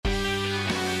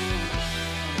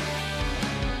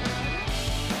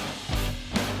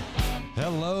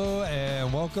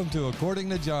welcome to According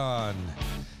to John.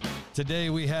 Today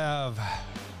we have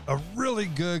a really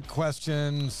good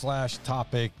question /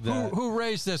 topic. Who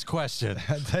raised this question?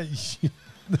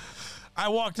 I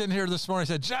walked in here this morning and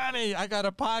said, Johnny, I got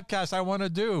a podcast I want to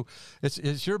do.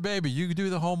 It's your baby. You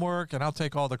do the homework, and I'll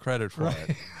take all the credit for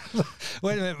it.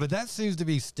 Wait a minute, but that seems to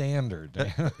be standard.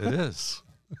 It is.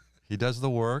 He does the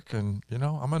work, and,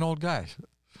 I'm an old guy.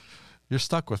 You're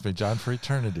stuck with me, John, for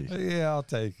eternity. Yeah, I'll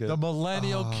take it. The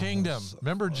millennial kingdom.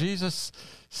 Remember, Jesus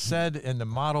said in the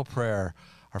model prayer,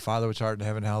 Our Father which art in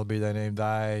heaven, hallowed be thy name,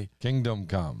 thy kingdom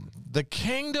come. The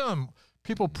kingdom.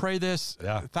 People pray this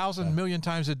 1,000 million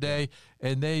times a day,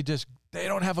 and they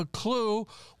don't have a clue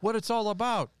what it's all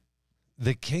about.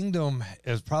 The kingdom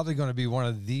is probably going to be one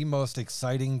of the most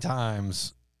exciting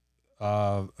times.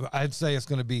 I'd say it's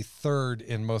going to be third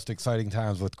in most exciting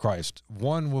times with Christ.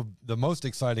 The most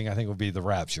exciting, I think, will be the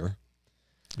rapture.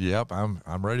 Yep, I'm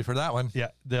ready for that one. Yeah,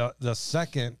 the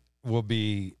second will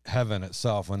be heaven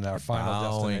itself when our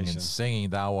final destination. And singing,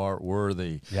 Thou art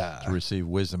worthy to receive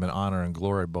wisdom and honor and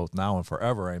glory both now and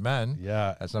forever. Amen.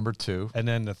 Yeah, that's number 2. And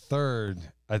then the third,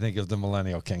 I think, is the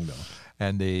millennial kingdom,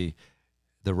 and the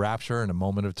rapture in a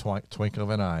moment of twinkle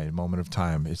of an eye, a moment of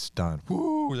time. It's done.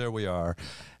 Woo! There we are.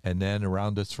 And then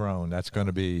around the throne, that's not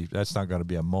going to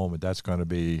be a moment. That's going to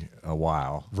be a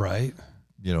while, right?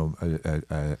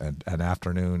 An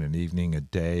afternoon, an evening, a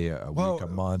day, a week, a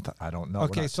month. I don't know.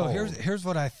 Okay, so here's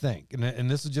what I think, and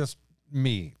this is just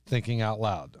me thinking out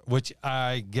loud, which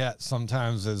I get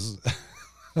sometimes is.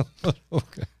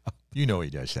 Okay. He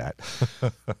does that.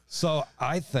 So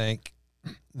I think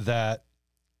that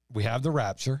we have the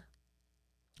rapture,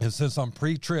 and since I'm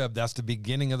pre-trib, that's the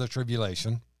beginning of the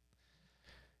tribulation.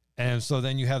 And so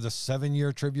then you have the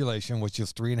 7-year tribulation, which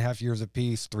is 3.5 years of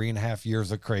peace, 3.5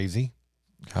 years of crazy.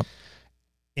 Yep.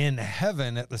 In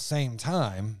heaven, at the same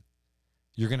time,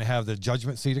 you're going to have the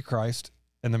judgment seat of Christ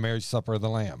and the marriage supper of the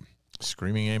Lamb.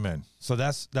 Screaming amen. So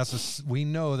we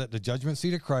know that the judgment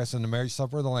seat of Christ and the marriage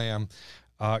supper of the Lamb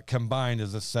combined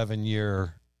is a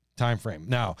 7-year time frame.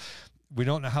 Now, we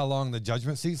don't know how long the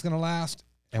judgment seat is going to last,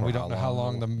 and we don't know how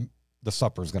long the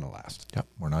supper is going to last. Yep,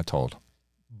 we're not told.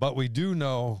 But we do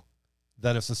know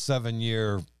that it's a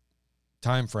 7-year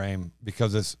time frame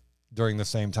because it's during the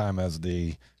same time as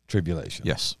the tribulation.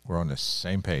 Yes, we're on the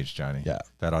same page, Johnny. Yeah.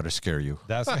 That ought to scare you.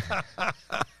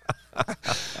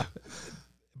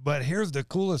 But here's the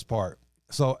coolest part.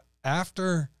 So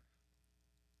after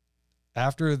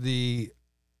the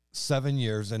 7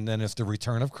 years, and then it's the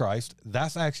return of Christ,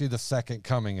 that's actually the second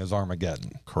coming is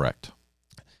Armageddon. Correct.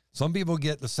 Some people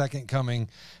get the second coming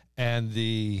and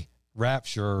the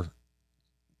rapture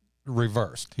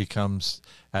reversed. He comes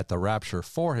at the rapture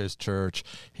for his church.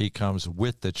 He comes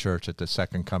with the church at the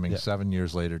second coming 7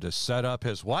 years later to set up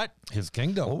his what? His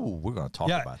kingdom. Oh, we're going to talk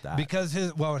about that. Because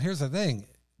here's the thing.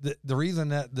 The reason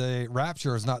that the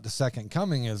rapture is not the second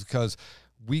coming is because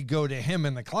we go to him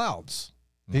in the clouds.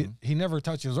 Mm-hmm. He never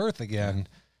touches earth again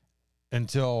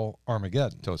until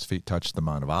Armageddon. Until his feet touch the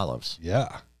Mount of Olives.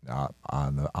 Yeah.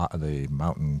 On the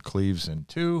mountain cleaves in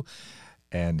two,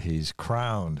 and he's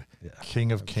crowned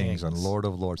King of Kings and Lord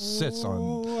of Lords. Sits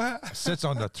on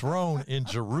the throne in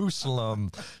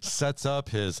Jerusalem, sets up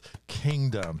his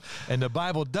kingdom. And the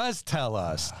Bible does tell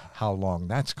us how long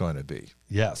that's going to be.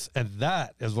 Yes, and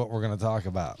that is what we're going to talk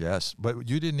about. Yes, but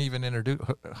you didn't even introduce.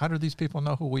 How do these people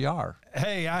know who we are?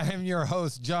 Hey, I am your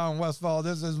host, John Westfall.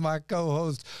 This is my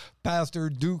co-host, Pastor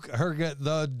Duke Herget,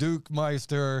 the Duke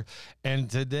Meister. And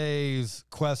today's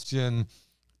question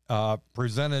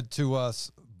presented to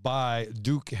us by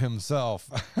Duke himself.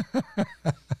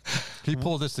 He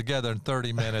pulled this together in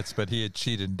 30 minutes, but he had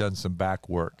cheated and done some back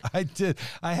work. I did.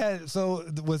 So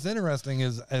what's interesting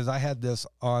is I had this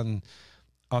on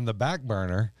the back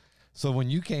burner. So when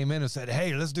you came in and said,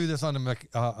 hey, let's do this on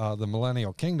the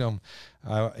Millennial Kingdom,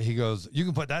 he goes, you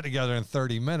can put that together in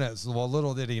 30 minutes. Well,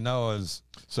 little did he know is.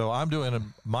 So I'm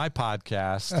doing my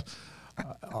podcast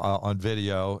on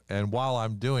video, and while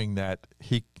I'm doing that,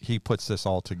 he puts this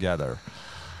all together.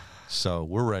 So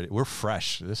we're ready. We're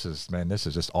fresh. This is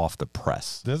just off the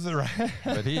press. This is right.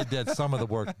 But he did some of the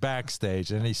work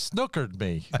backstage, and he snookered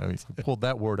me. He pulled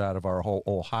that word out of our whole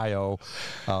Ohio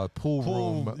pool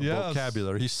room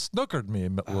vocabulary. He snookered me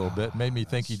a little bit, made me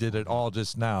think he did it all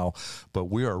just now. But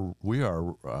we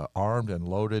are armed and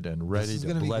loaded and ready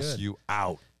to bless you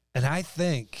out. And I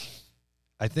think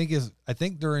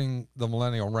during the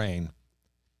millennial reign,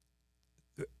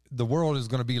 the world is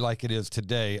going to be like it is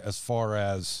today as far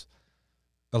as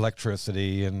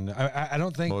electricity, and I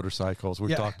don't think motorcycles.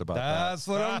 We've talked about that. That's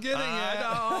what I'm getting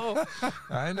at.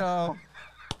 I know.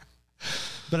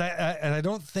 But I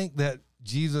don't think that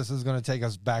Jesus is going to take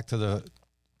us back to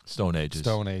Stone Ages,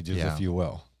 if you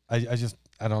will. I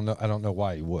don't know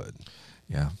why he would.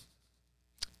 Yeah.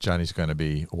 Johnny's going to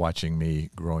be watching me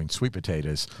growing sweet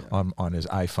potatoes on his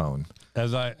iPhone. I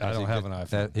don't have an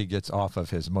iPhone. He gets off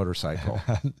of his motorcycle.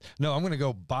 No, I'm going to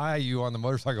go by you on the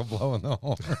motorcycle blowing the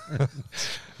horn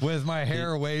with my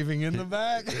hair waving in the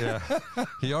back. Yeah,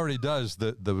 he already does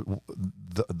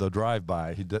the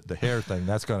drive-by. The hair thing,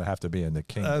 that's going to have to be in the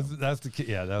kingdom. That's the key.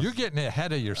 Yeah, you're getting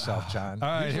ahead of yourself, John. All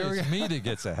right, Usually it's me that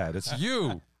gets ahead. It's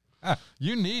you.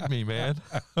 You need me, man.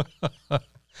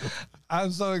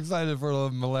 I'm so excited for the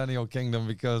Millennial Kingdom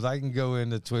because I can go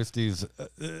into twisties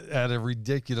at a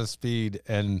ridiculous speed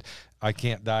and I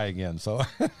can't die again. So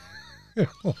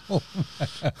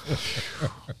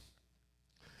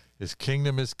his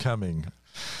kingdom is coming.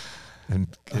 And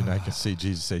I can see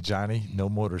Jesus say, Johnny, no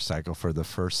motorcycle for the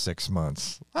first 6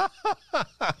 months.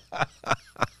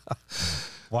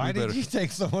 Why did you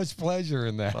take so much pleasure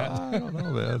in that? I don't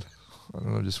know, man. I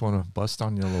don't know. I just want to bust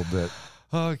on you a little bit.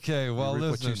 Okay, well, listen.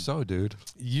 What you sow, dude.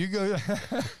 You go.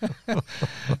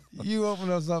 You open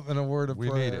us up in a word of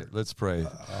prayer. We need it. Let's pray.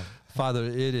 Father,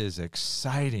 it is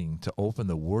exciting to open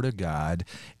the Word of God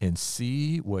and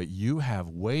see what you have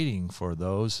waiting for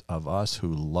those of us who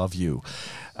love you.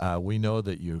 We know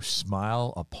that you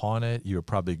smile upon it. You're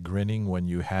probably grinning when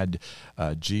you had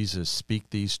Jesus speak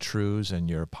these truths and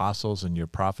your apostles and your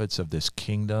prophets of this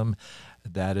kingdom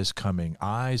that is coming.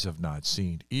 Eyes have not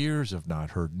seen, ears have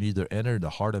not heard, neither entered the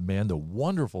heart of man the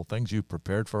wonderful things you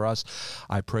prepared for us.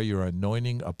 I pray your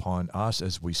anointing upon us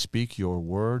as we speak your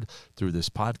word through this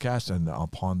podcast and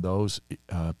upon those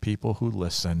people who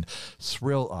listen.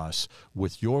 Thrill us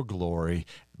with your glory.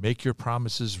 Make your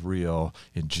promises real.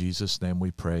 In Jesus' name we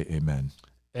pray. Amen.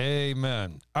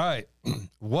 Amen. All right.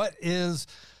 What is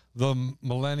the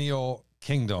Millennial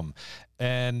Kingdom?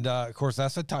 And, of course,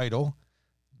 that's a title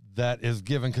that is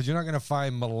given because you're not going to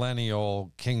find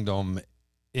Millennial Kingdom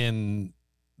in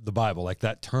the Bible. Like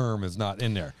that term is not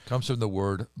in there. Comes from the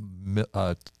word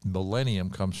millennium,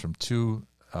 comes from two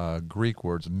Greek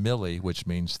words, milli, which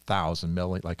means 1,000,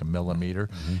 milli, like a millimeter,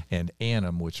 and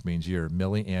annum, which means year.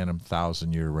 Milli annum,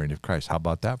 1,000-year reign of Christ. How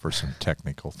about that for some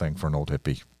technical thing for an old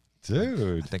hippie?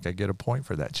 Dude. I think I get a point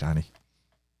for that, Johnny.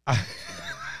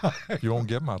 You won't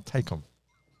get them, I'll take them.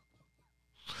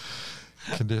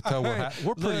 Can you tell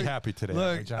we're pretty happy today.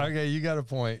 Look, okay, you got a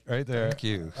point right there. Thank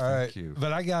you. Thank you.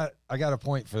 But I got a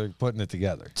point for putting it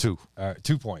together. 2. All right,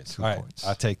 2 points. Two All right, points.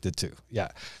 I'll take the 2. Yeah.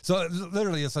 So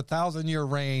literally, it's a 1,000-year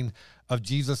reign of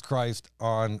Jesus Christ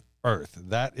on earth.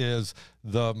 That is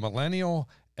the millennial,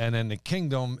 and then the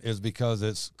kingdom is because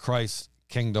it's Christ's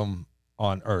kingdom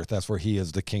on earth. That's where he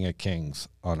is the King of Kings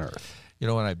on earth. You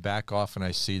know, when I back off and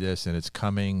I see this and it's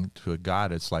coming to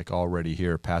God, it's like already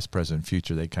here, past, present,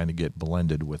 future. They kind of get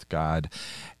blended with God.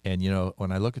 And, you know,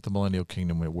 when I look at the Millennial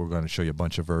Kingdom, we're going to show you a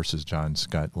bunch of verses John's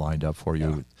got lined up for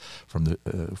you from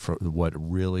for what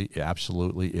really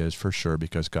absolutely is for sure,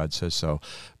 because God says so.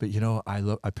 But, you know,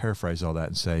 I paraphrase all that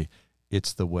and say,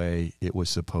 it's the way it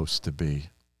was supposed to be.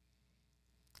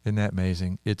 Isn't that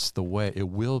amazing? It's the way, it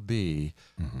will be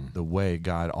the way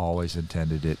God always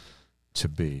intended it to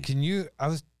be. I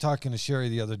was talking to Sherry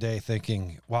the other day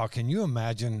thinking, wow, can you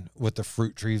imagine what the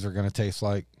fruit trees are going to taste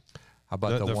like? How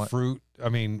about the fruit? I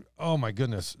mean, oh my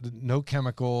goodness, no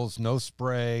chemicals, no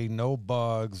spray, no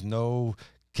bugs, no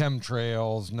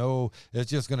chemtrails,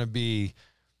 it's just going to be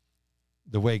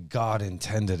the way God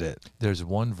intended it. There's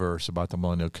one verse about the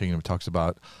Millennial Kingdom that talks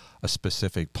about a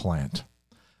specific plant.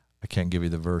 I can't give you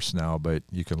the verse now, but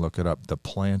you can look it up. The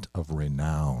plant of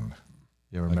renown.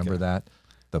 You remember that?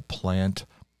 The plant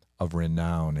of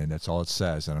renown, and that's all it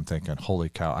says. And I'm thinking, holy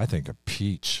cow, I think a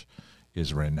peach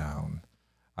is renown.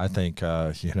 I think,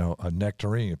 a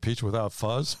nectarine, a peach without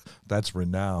fuzz, that's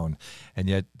renown. And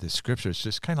yet the scripture is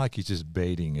just kind of like he's just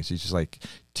baiting us. He's just like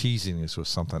teasing us with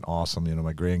something awesome. You know,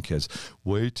 my grandkids,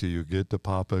 wait till you get to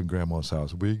Papa and Grandma's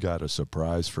house. We got a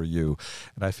surprise for you.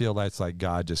 And I feel that's like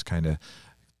God just kind of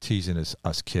teasing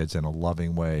us kids in a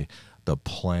loving way, the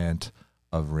plant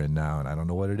of renown. I don't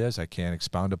know what it is. I can't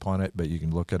expound upon it, but you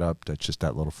can look it up. That's just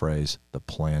that little phrase, the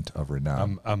plant of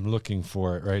renown. I'm looking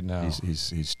for it right now.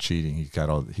 He's cheating. He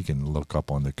can look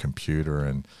up on the computer,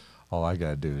 and all I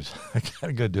gotta do is I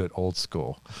gotta go do it old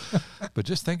school. But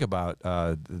just think about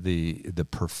the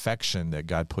perfection that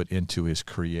God put into his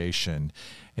creation,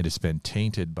 and it's been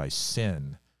tainted by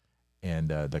sin. And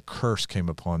the curse came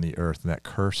upon the earth, and that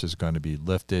curse is going to be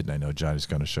lifted. And I know John is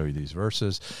going to show you these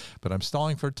verses, but I'm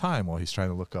stalling for time while he's trying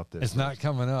to look up this. It's not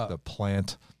coming up. The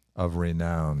plant of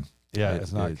renown. Yeah,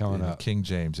 it's not coming in up. King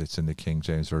James, it's in the King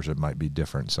James version. It might be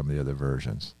different in some of the other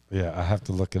versions. Yeah, I have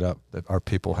to look it up. Our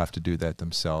people have to do that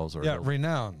themselves. Or Yeah,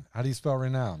 renown. How do you spell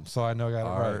renown? So I know I got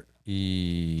it right.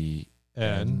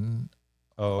 RENO.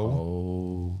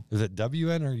 Is it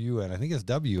WN or UN? I think it's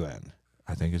WN.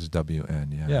 I think it's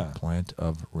WN, yeah. Yeah. Plant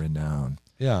of renown.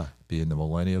 Yeah. Be in the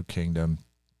millennial kingdom.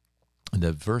 And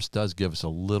the verse does give us a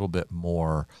little bit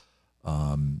more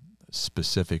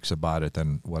specifics about it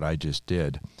than what I just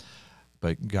did.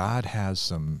 But God has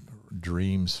some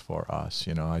dreams for us.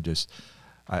 You know, I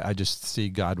just see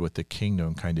God with the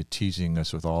kingdom kind of teasing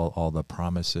us with all the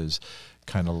promises,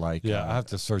 kind of like... Yeah, I have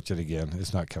to search it again.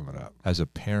 It's not coming up. As a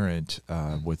parent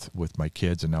with my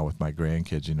kids and now with my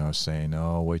grandkids, you know, saying,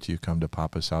 oh, wait till you come to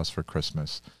Papa's house for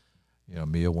Christmas. You know,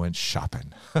 Mia went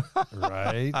shopping.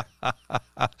 Right.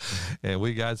 And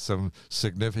we got some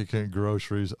significant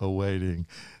groceries awaiting,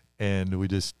 and we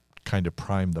just kind of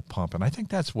primed the pump. And I think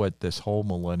that's what this whole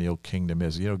millennial kingdom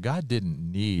is. You know, God didn't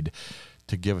need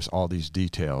to give us all these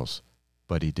details,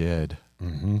 but he did.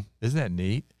 Mm-hmm. Isn't that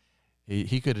neat?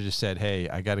 He could have just said, hey,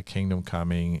 I got a kingdom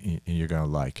coming, and you're going to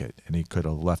like it. And he could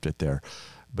have left it there.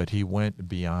 But he went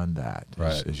beyond that,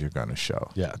 right, as you're going to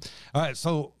show. Yeah. All right,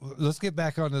 so let's get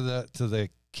back onto the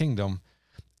kingdom.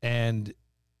 And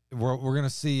we're going to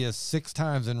see is 6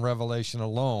 times in Revelation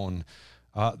alone,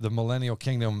 the millennial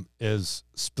kingdom is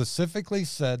specifically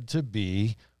said to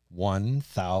be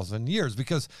 1,000 years,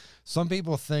 because some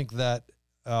people think that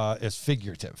it's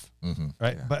figurative,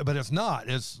 right? Yeah. But it's not.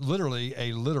 It's literally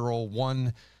a literal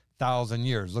 1,000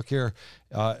 years. Look here,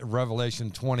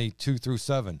 Revelation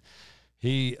 22-7.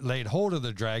 He laid hold of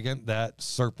the dragon, that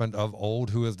serpent of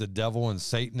old, who is the devil and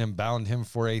Satan, and bound him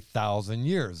for 1,000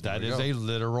 years. That is a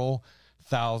literal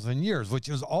 1,000 years, which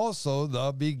is also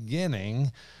the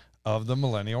beginning of the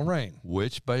millennial reign.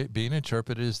 Which, by being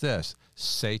interpreted, is this: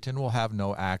 Satan will have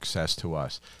no access to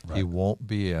us. Right. He won't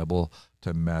be able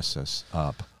to mess us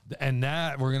up. And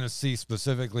that we're going to see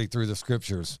specifically through the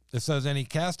scriptures. It says, and he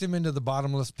cast him into the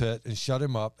bottomless pit and shut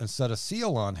him up and set a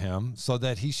seal on him so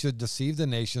that he should deceive the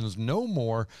nations no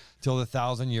more till the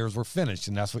 1,000 years were finished.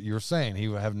 And that's what you were saying. He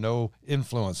would have no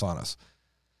influence on us.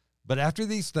 But after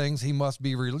these things, he must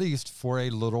be released for a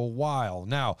little while.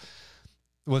 Now,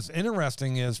 what's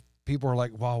interesting is people are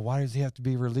like, well, why does he have to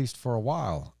be released for a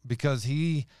while? Because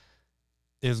he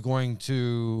is going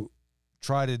to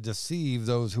try to deceive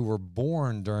those who were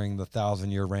born during the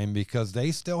 1,000-year reign, because they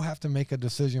still have to make a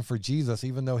decision for Jesus,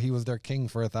 even though he was their king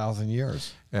for 1,000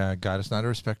 years. God is not a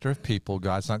respecter of people.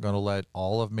 God's not going to let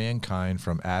all of mankind,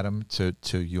 from Adam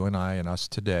to you and I and us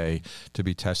today, to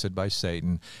be tested by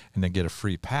Satan and then get a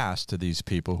free pass to these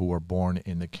people who are born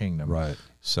in the kingdom. Right.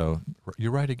 So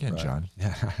you're right again, right. John.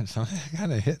 Yeah, so I'm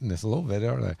kind of hitting this a little bit,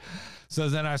 aren't I? So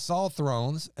then I saw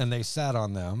thrones, and they sat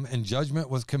on them, and judgment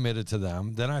was committed to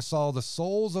them. Then I saw the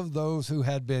souls of those who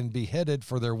had been beheaded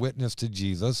for their witness to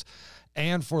Jesus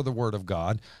and for the word of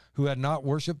God, who had not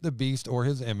worshipped the beast or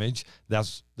his image.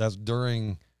 That's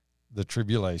during the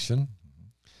tribulation.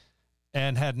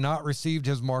 And had not received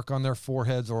his mark on their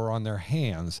foreheads or on their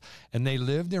hands. And they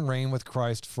lived and reigned with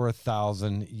Christ for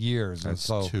 1,000 years. That's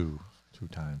and so, two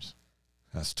times.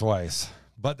 That's twice.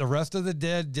 But the rest of the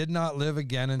dead did not live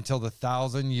again until the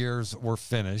 1,000 years were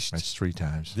finished. That's 3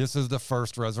 times. This is the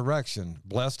first resurrection.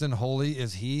 Blessed and holy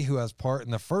is he who has part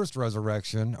in the first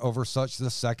resurrection. Over such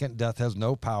the second death has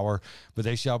no power, but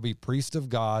they shall be priests of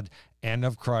God and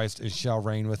of Christ, and shall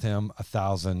reign with him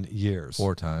 1,000 years.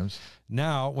 4 times.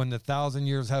 Now, when the 1,000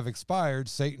 years have expired,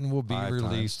 Satan will be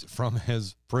released from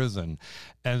his prison.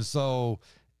 And so,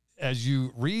 as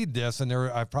you read this, and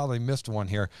I probably missed one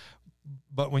here,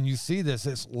 but when you see this,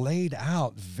 it's laid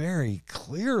out very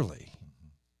clearly.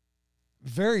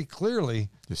 Very clearly.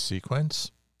 The sequence.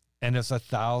 And it's a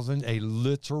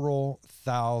literal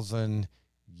 1,000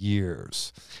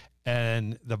 years.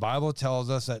 And the Bible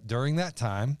tells us that during that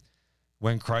time,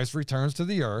 when Christ returns to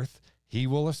the earth, he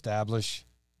will establish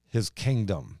his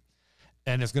kingdom.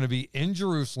 And it's going to be in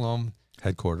Jerusalem.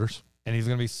 Headquarters. And he's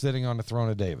going to be sitting on the throne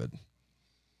of David.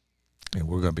 And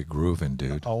we're going to be grooving,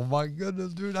 dude. Oh, my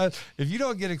goodness, dude. If you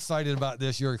don't get excited about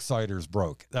this, your exciter's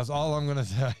broke. That's all I'm going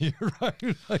to tell you,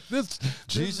 right? Like this.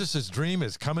 Jesus' dream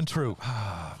is coming true.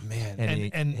 Oh, man.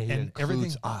 And and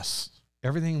everything, us.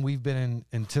 Everything we've been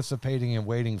anticipating and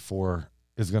waiting for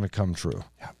is going to come true.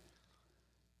 Yeah.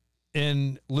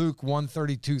 In Luke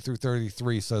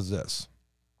 1:32-33 says this: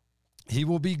 he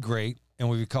will be great and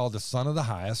will be called the Son of the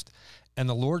Highest. And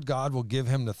the Lord God will give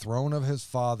him the throne of his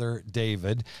father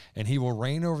David, and he will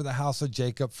reign over the house of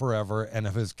Jacob forever, and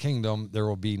of his kingdom there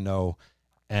will be no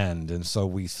end. And so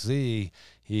we see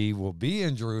He will be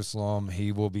in Jerusalem.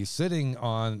 He will be sitting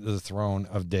on the throne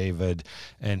of David,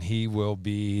 and he will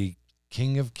be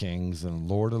King of Kings and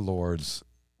Lord of Lords,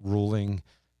 ruling,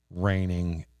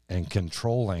 reigning, and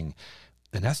controlling.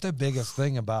 And that's the biggest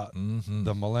thing about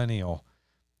the millennial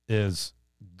is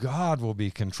God will be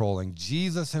controlling,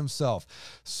 Jesus himself.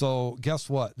 So guess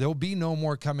what? There'll be no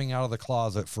more coming out of the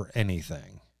closet for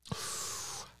anything.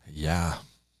 Yeah.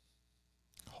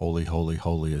 Holy, holy,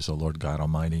 holy is the Lord God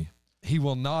Almighty. He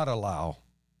will not allow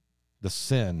the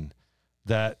sin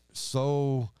that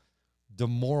so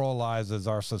demoralizes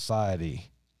our society.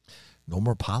 No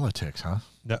more politics, huh?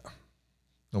 No.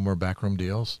 No more backroom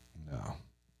deals? No.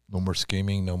 No more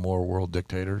scheming? No more world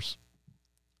dictators?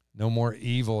 No more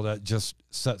evil that just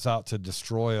sets out to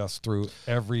destroy us through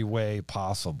every way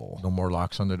possible. No more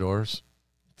locks on the doors?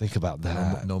 Think about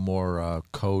that. No more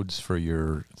codes for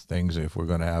your things. If we're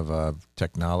going to have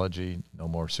technology, no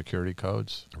more security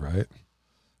codes. Right.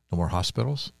 No more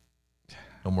hospitals.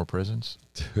 No more prisons.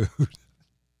 Dude.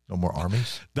 No more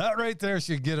armies. That right there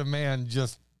should get a man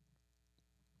just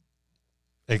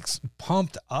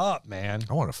pumped up, man.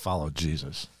 I want to follow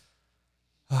Jesus.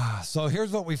 So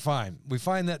here's what we find. We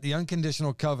find that the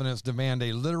unconditional covenants demand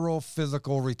a literal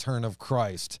physical return of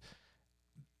Christ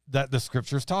that the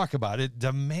scriptures talk about. It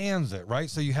demands it, right?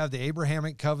 So you have the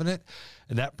Abrahamic covenant,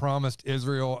 and that promised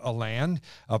Israel a land,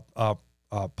 a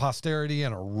posterity,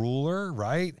 and a ruler,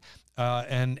 right?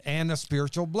 And a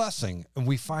spiritual blessing. And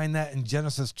we find that in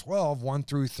Genesis 12,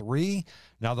 1-3.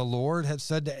 Now the Lord had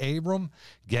said to Abram,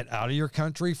 get out of your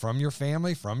country, from your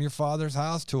family, from your father's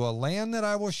house, to a land that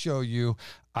I will show you.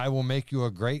 I will make you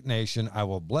a great nation. I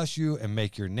will bless you and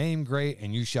make your name great,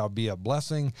 and you shall be a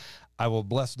blessing. I will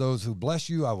bless those who bless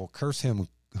you. I will curse him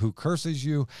who curses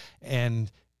you.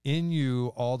 And in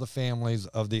you, all the families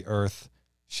of the earth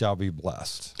shall be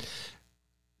blessed.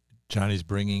 Johnny's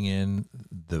bringing in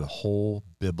the whole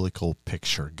biblical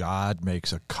picture. God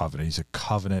makes a covenant. He's a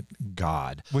covenant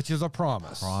God. Which is a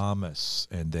promise. Promise.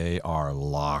 And they are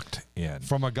locked in.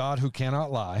 From a God who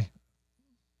cannot lie.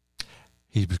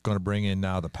 He's going to bring in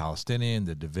now the Palestinian,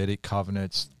 the Davidic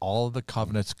covenants, all of the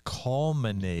covenants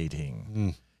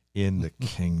culminating in the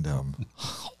kingdom.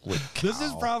 Holy cow. This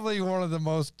is probably one of the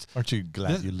most... Aren't you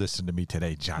glad you listened to me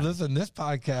today, Johnny? Listen, this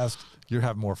podcast... You're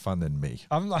having more fun than me.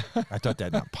 I'm not, I thought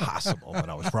that not possible, but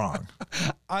I was wrong.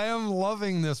 I am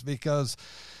loving this because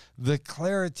the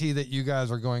clarity that you guys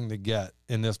are going to get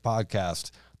in this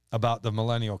podcast about the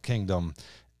millennial kingdom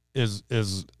is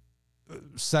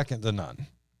second to none.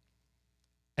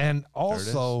 And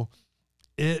also,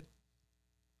 it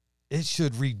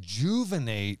should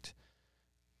rejuvenate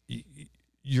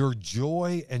your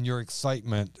joy and your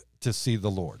excitement to see the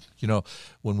Lord. You know,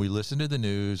 when we listen to the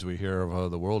news, we hear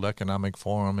of the World Economic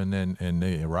Forum and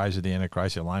the rise of the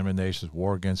Antichrist, the alignment of nations,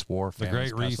 war against war, the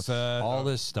Great Reset, all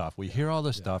this stuff. We hear all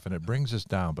this stuff, and it brings us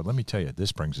down. But let me tell you,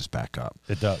 this brings us back up.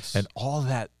 It does. And all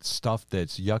that stuff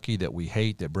that's yucky, that we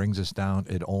hate, that brings us down,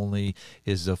 it only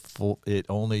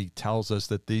tells us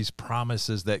that these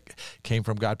promises that came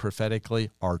from God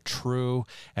prophetically are true,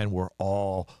 and we're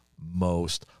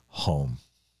almost home.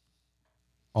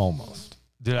 Almost.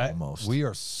 Almost. We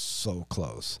are so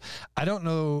close. I don't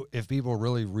know if people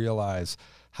really realize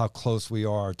how close we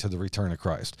are to the return of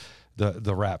Christ,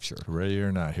 the rapture. Ready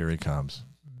or not, here he comes.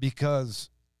 Because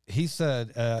he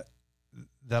said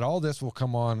that all this will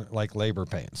come on like labor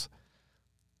pains.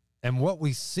 And what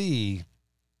we see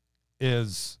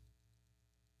is,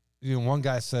 you know, one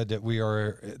guy said that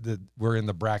we're in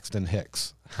the Braxton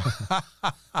Hicks.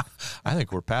 I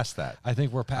think we're past that. I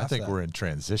think we're in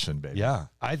transition, baby. Yeah.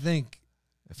 I think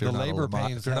if you're not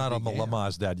on the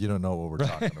Lamaze, Dad, you don't know what we're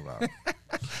talking about.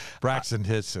 Braxton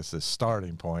hits is the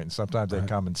starting point, and sometimes they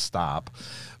come and stop,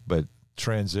 but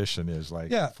transition is like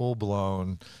full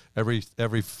blown. Every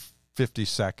 50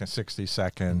 seconds, 60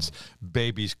 seconds,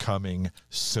 baby's coming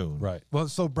soon. Right. Well,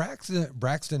 so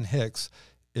Braxton Hicks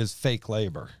is fake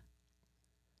labor.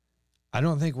 I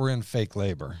don't think we're in fake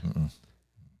labor.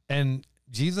 And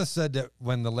Jesus said that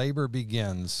when the labor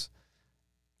begins,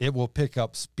 it will pick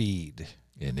up speed.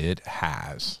 And it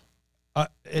has.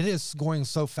 It is going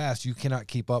so fast, you cannot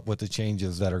keep up with the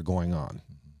changes that are going on.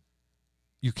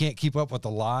 You can't keep up with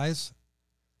the lies.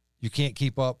 You can't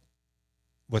keep up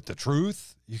with the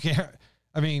truth. You can't,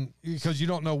 because you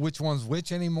don't know which one's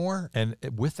which anymore. And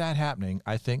with that happening,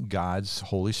 I think God's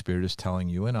Holy Spirit is telling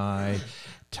you and I,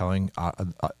 telling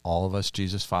all of us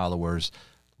Jesus followers,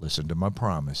 listen to my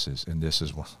promises. And this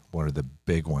is one of the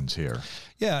big ones here.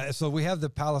 Yeah, so we have the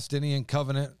Palestinian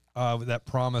covenant that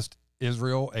promised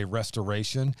Israel a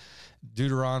restoration.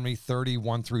 Deuteronomy 30,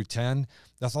 1-10.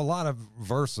 That's a lot of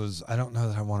verses. I don't know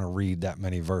that I want to read that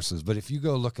many verses, but if you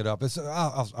go look it up,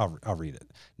 I'll read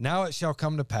it. Now it shall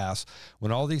come to pass,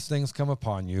 when all these things come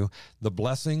upon you, the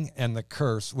blessing and the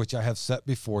curse which I have set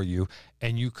before you,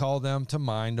 and you call them to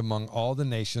mind among all the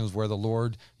nations where the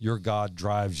Lord your God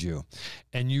drives you.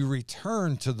 And you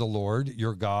return to the Lord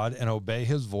your God and obey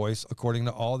his voice according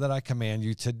to all that I command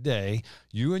you today,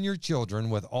 you and your children,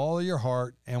 with all of your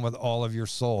heart and with all of your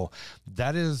soul.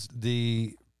 That is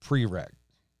the prereq.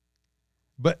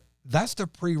 But that's the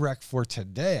prereq for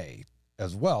today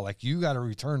as well. Like, you got to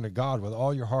return to God with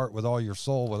all your heart, with all your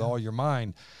soul, with all your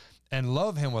mind, and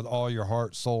love him with all your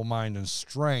heart, soul, mind, and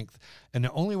strength. And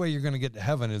the only way you're going to get to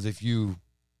heaven is if you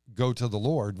go to the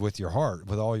Lord with your heart,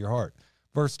 with all your heart.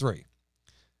 Verse 3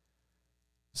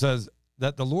 says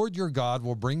that the Lord your God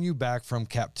will bring you back from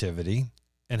captivity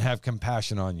and have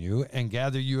compassion on you and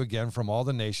gather you again from all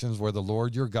the nations where the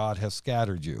Lord your God has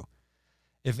scattered you.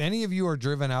 If any of you are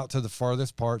driven out to the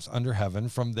farthest parts under heaven,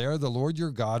 from there the Lord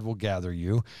your God will gather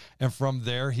you, and from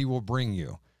there he will bring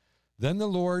you. Then the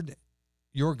Lord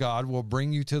your God will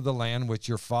bring you to the land which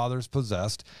your fathers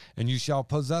possessed, and you shall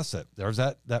possess it. There's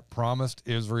that promised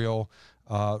Israel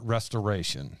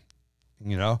restoration.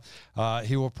 You know,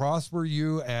 he will prosper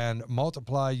you and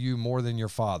multiply you more than your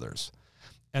fathers.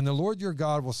 And the Lord your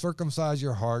God will circumcise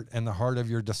your heart and the heart of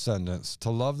your descendants, to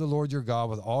love the Lord your God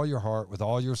with all your heart, with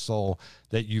all your soul,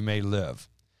 that you may live.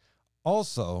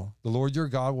 Also, the Lord your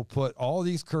God will put all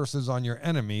these curses on your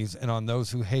enemies and on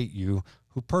those who hate you,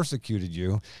 who persecuted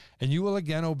you, and you will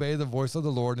again obey the voice of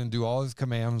the Lord and do all his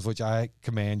commands which I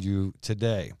command you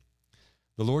today.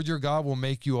 The Lord your God will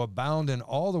make you abound in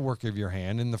all the work of your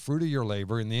hand, in the fruit of your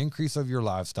labor, in the increase of your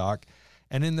livestock,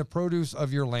 and in the produce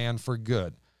of your land for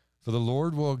good. For the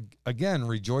Lord will again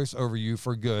rejoice over you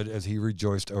for good, as he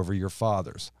rejoiced over your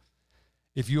fathers.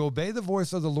 If you obey the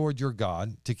voice of the Lord your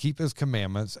God to keep his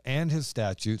commandments and his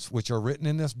statutes, which are written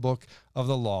in this book of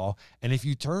the law, and if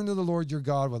you turn to the Lord your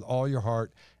God with all your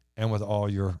heart and with all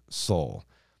your soul.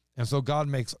 And so God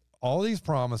makes all these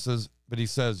promises, but he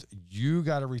says, you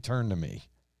got to return to me.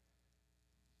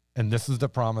 And this is the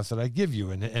promise that I give you.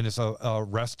 And it's a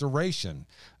restoration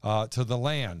to the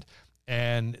land.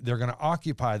 And they're going to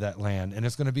occupy that land, and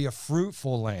it's going to be a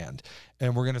fruitful land.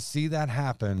 And we're going to see that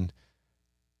happen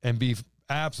and be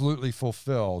absolutely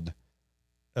fulfilled,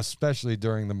 especially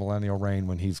during the millennial reign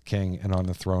when he's king and on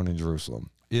the throne in Jerusalem.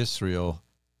 Israel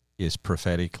is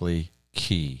prophetically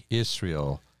key.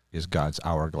 Israel is God's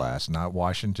hourglass, not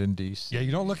Washington, D.C. Yeah,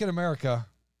 you don't look at America.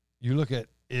 You look at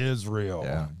Israel.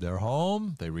 Yeah, they're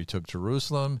home. They retook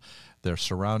Jerusalem. They're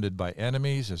surrounded by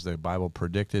enemies, as the Bible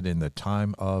predicted, in the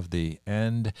time of the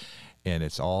end. And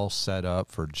it's all set up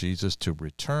for Jesus to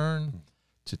return,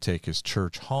 to take his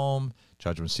church home,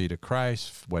 judgment seat of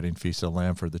Christ, wedding feast of the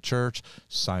Lamb for the church,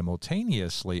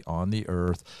 simultaneously on the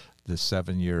earth, the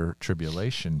 7-year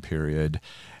tribulation period.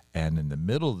 And in the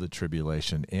middle of the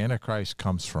tribulation, Antichrist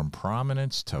comes from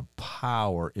prominence to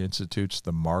power, institutes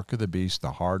the mark of the beast,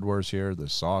 the hardware's here, the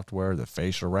software, the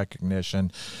facial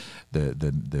recognition,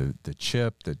 the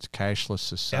chip, the cashless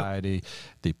society, yep,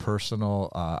 the personal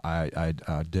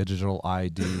digital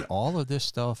ID. All of this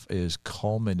stuff is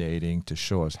culminating to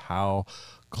show us how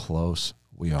close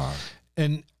we are.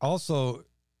 And also,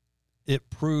 it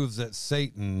proves that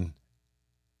Satan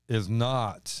is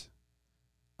not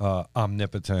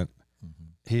omnipotent.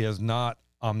 Mm-hmm. He is not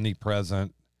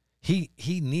omnipresent. He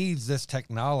needs this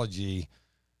technology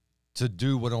to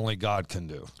do what only God can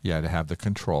do. Yeah, to have the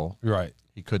control. Right.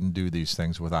 He couldn't do these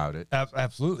things without it.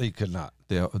 Absolutely he could not.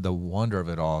 The wonder of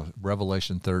it all,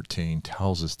 Revelation 13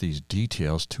 tells us these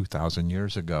details 2,000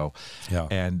 years ago. Yeah.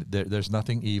 And there's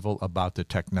nothing evil about the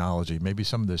technology. Maybe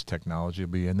some of this technology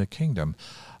will be in the kingdom.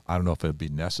 I don't know if it'll be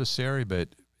necessary, but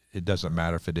it doesn't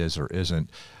matter if it is or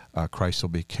isn't. Christ will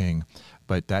be king.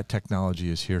 But that technology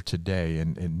is here today,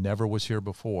 and it never was here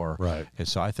before. Right. And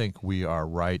so I think we are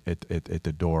right at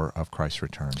the door of Christ's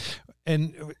return.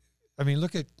 And, I mean,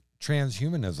 look at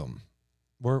transhumanism.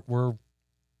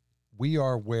 We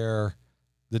are where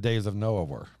the days of Noah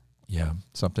were. Yeah,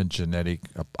 something genetic.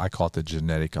 I call it the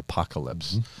genetic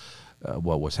apocalypse. Mm-hmm.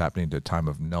 What was happening at the time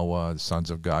of Noah, the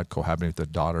sons of God cohabiting with the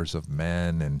daughters of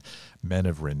men, and men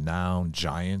of renown,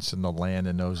 giants in the land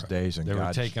in those days. And they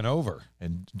were taken over.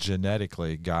 And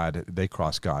genetically, they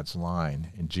crossed God's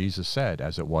line. And Jesus said,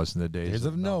 as it was in the days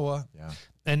of Noah. Yeah.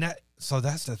 And so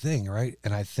that's the thing, right?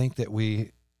 And I think that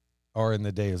we are in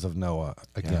the days of Noah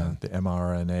again. Yeah, the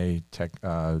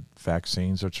mRNA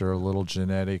vaccines, which are a little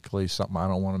genetically something I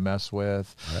don't want to mess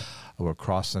with. Right. We're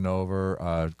crossing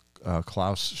over.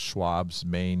 Klaus Schwab's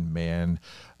main man,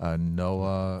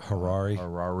 Noah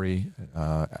Harari.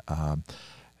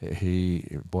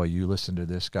 You listen to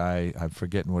this guy. I'm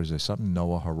forgetting what is it? Something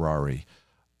Noah Harari,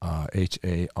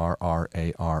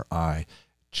 Harrari.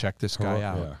 Check this guy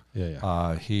out.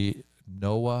 Yeah.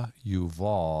 Noah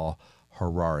Yuval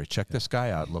Harari. Check this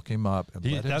guy out. Look him up.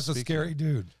 And That's a scary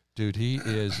dude. Dude, he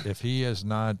is, if he is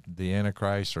not the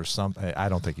Antichrist or something, I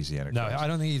don't think he's the Antichrist. No, I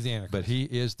don't think he's the Antichrist. But he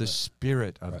is the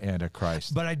spirit of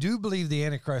Antichrist. But I do believe the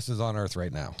Antichrist is on earth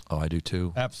right now. Oh, I do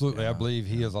too. Absolutely. I believe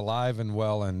he is alive and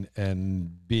well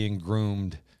and being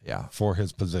groomed for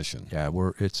his position. Yeah,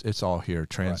 it's all here.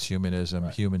 Transhumanism,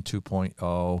 human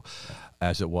 2.0,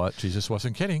 as it was. Jesus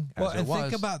wasn't kidding.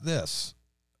 Think about this.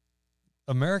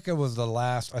 America was the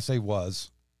last, I say was,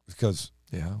 because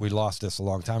we lost this a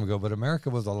long time ago, but America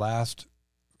was the last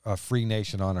free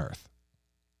nation on earth.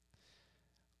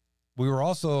 We were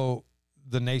also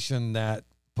the nation that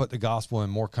put the gospel in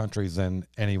more countries than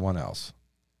anyone else.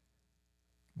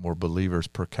 More believers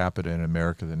per capita in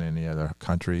America than any other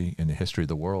country in the history of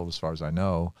the world, as far as I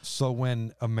know. So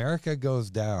when America goes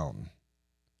down,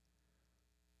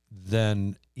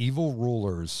 then evil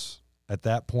rulers at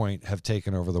that point have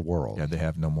taken over the world. Yeah, they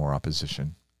have no more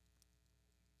opposition.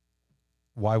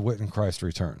 Why wouldn't Christ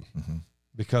return? Mm-hmm.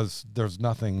 Because there's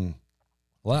nothing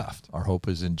left. Our hope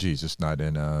is in Jesus, not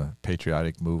in a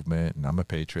patriotic movement, and I'm a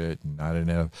patriot, and not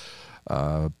in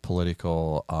a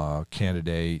political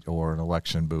candidate or an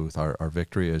election booth. Our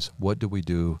victory is, what do we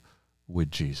do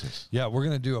with Jesus? Yeah, we're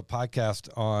going to do a podcast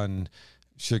on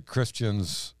should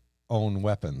Christians own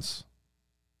weapons.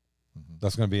 Mm-hmm.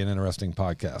 That's going to be an interesting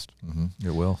podcast. Mm-hmm.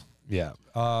 It will. Yeah.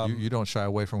 You don't shy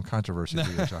away from controversy,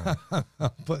 do you, John?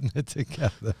 I'm putting it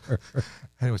together.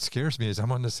 Hey, what scares me is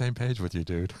I'm on the same page with you,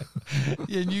 dude.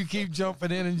 And you keep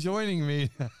jumping in and joining me.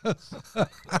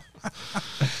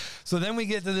 So then we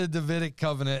get to the Davidic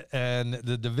covenant, and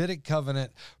the Davidic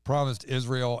covenant promised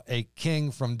Israel a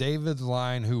king from David's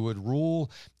line who would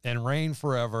rule and reign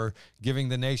forever, giving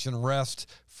the nation rest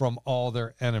from all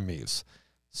their enemies.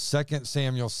 2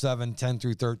 Samuel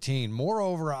 7:10-13.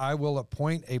 Moreover, I will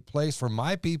appoint a place for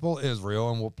my people Israel,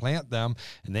 and will plant them,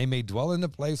 and they may dwell in the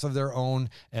place of their own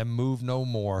and move no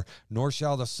more, nor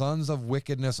shall the sons of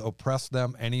wickedness oppress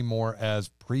them any more as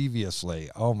previously.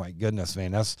 Oh my goodness,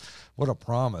 man, that's what a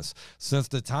promise. Since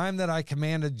the time that I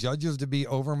commanded judges to be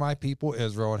over my people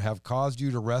Israel, and have caused you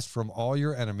to rest from all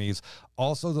your enemies,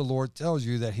 also the Lord tells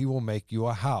you that he will make you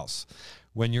a house.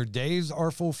 When your days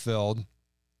are fulfilled,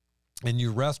 and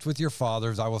you rest with your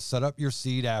fathers, I will set up your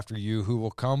seed after you, who will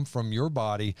come from your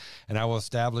body, and I will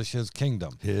establish his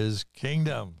kingdom. His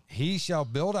kingdom. He shall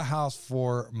build a house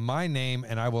for my name,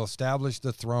 and I will establish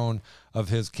the throne of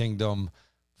his kingdom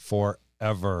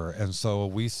forever. And so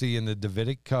we see in the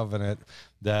Davidic covenant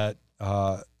that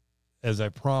as a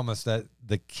promise that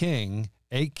the king,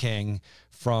 a king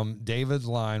from David's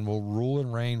line, will rule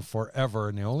and reign forever,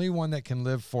 and the only one that can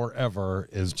live forever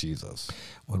is Jesus.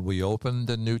 When we open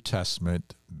the New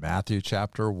Testament, Matthew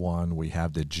chapter 1, we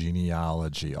have the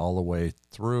genealogy all the way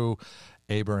through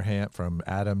Abraham, from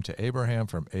Adam to Abraham,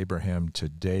 from Abraham to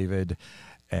David,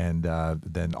 and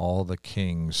then all the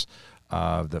kings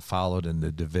that followed in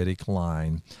the Davidic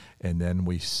line. And then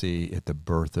we see at the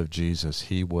birth of Jesus,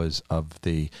 he was of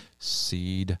the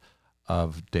seed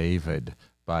of David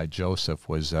by Joseph.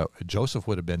 Joseph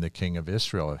would have been the king of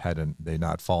Israel had they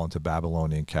not fallen to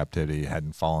Babylonian captivity,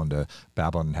 hadn't fallen to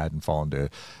Babylon, hadn't fallen to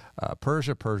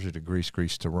Persia to Greece,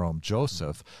 Greece to Rome.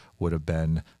 Joseph would have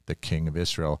been the king of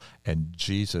Israel, and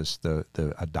Jesus, the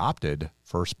adopted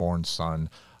firstborn son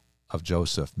of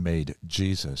Joseph, made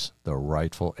Jesus the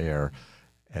rightful heir.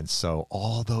 And so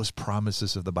all those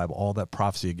promises of the Bible, all that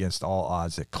prophecy against all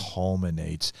odds, it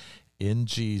culminates in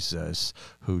Jesus,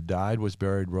 who died, was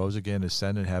buried, rose again,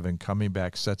 ascended in heaven, coming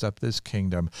back, sets up this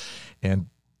kingdom. And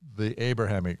the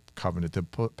Abrahamic covenant, the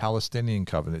Palestinian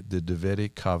covenant, the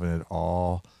Davidic covenant,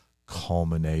 all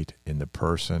culminate in the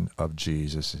person of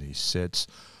Jesus. And he sits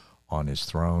on his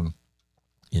throne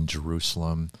in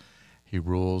Jerusalem. He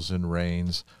rules and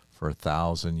reigns for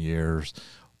 1,000 years,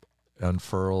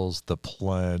 unfurls the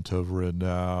plant of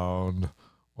renown.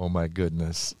 Oh my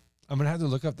goodness. I'm going to have to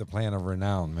look up the plan of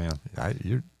renown, man.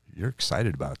 You're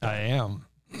excited about that. I am.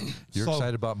 You're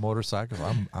excited about motorcycles.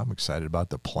 I'm excited about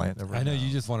the plant of renown. I know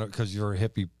you just want to, because you're a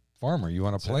hippie farmer. You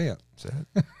want to plant. That's it.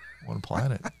 I want to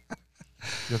plant it.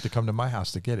 You have to come to my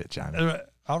house to get it, Johnny.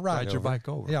 I'll ride your bike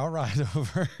over. Yeah, I'll ride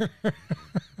over.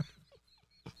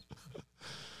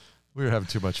 We were having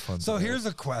too much fun. So here's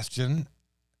a question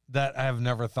that I have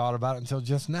never thought about until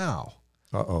just now.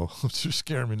 Uh-oh. You're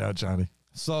scaring me now, Johnny.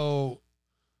 So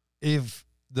if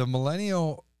the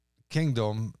millennial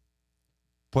kingdom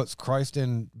puts Christ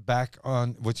in back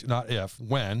on, which not if,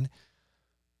 when,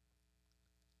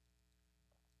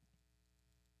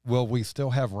 will we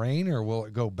still have rain, or will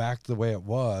it go back the way it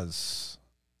was?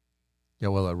 Yeah,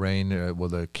 will it rain? Will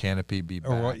the canopy be back?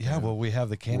 Or will we have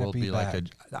the canopy back?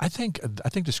 I think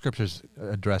the scriptures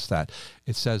address that.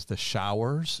 It says the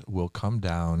showers will come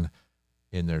down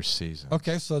in their season.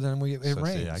 Okay, so then it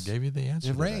rains. See, I gave you the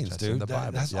answer. It rains, that's dude. In the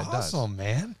Bible. That's awesome,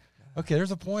 man. Okay,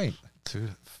 there's a point.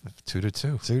 2-2.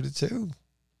 2-2.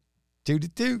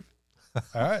 2-2.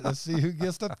 All right, let's see who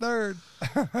gets the third.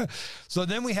 So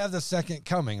then we have the second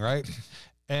coming, right?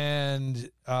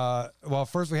 And,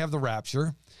 first we have the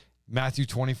rapture. Matthew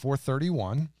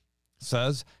 24:31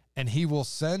 says, and he will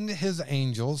send his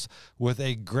angels with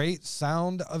a great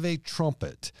sound of a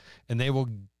trumpet, and they will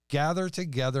gather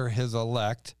together his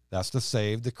elect, that's the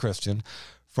saved, the Christian,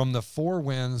 from the four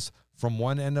winds, from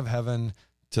one end of heaven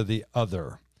to the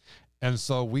other. And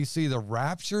so we see the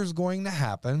rapture is going to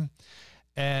happen,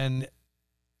 and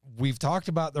we've talked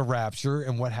about the rapture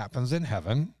and what happens in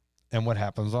heaven and what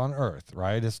happens on earth,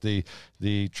 right? It's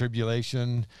the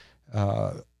tribulation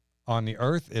on the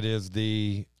earth. It is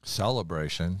the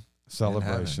celebration in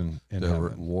the heaven.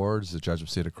 Rewards, the judgment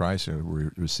seat of Christ,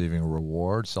 receiving a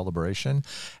reward, celebration,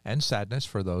 and sadness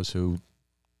for those who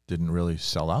didn't really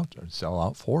sell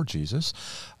out for Jesus.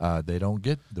 They don't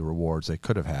get the rewards they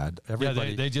could have had.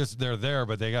 Everybody, they're there,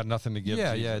 but they got nothing to give.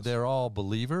 Yeah, Jesus. yeah, they're all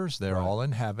believers. They're all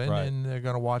in heaven, right. And they're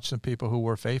going to watch some people who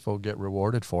were faithful get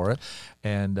rewarded for it.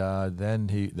 And then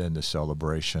the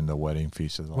celebration, the wedding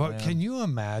feast of the Lamb. Well, can you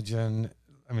imagine?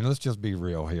 I mean, let's just be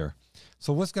real here.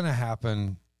 So what's going to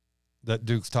happen that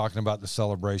Duke's talking about the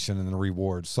celebration and the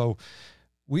rewards? So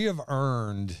we have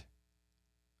earned,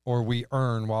 or we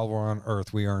earn while we're on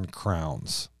earth, we earn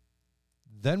crowns.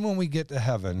 Then when we get to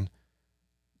heaven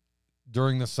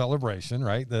during the celebration,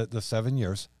 right, the 7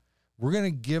 years, we're going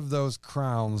to give those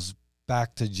crowns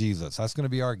back to Jesus. That's going to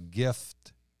be our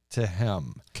gift to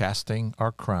him. Casting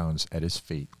our crowns at his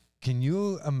feet. Can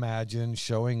you imagine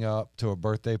showing up to a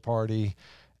birthday party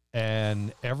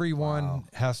and everyone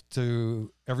has to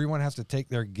take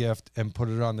their gift and put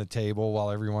it on the table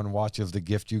while everyone watches the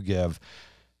gift you give?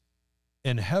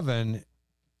 In heaven,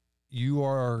 you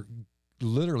are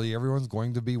literally, everyone's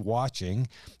going to be watching,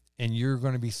 and you're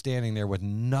going to be standing there with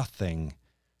nothing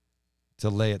to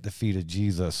lay at the feet of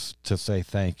Jesus to say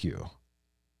thank you.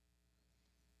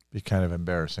 Be kind of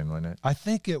embarrassing, wouldn't it? I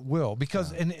think it will,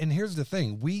 because, and here's the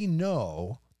thing, we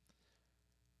know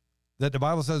that the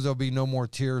Bible says there'll be no more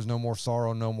tears, no more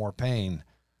sorrow, no more pain.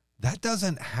 That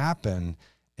doesn't happen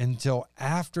until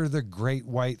after the great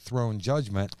white throne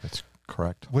judgment. That's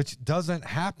correct. Which doesn't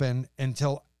happen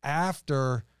until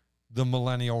after the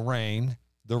millennial reign,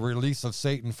 the release of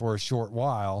Satan for a short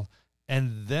while,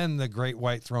 and then the great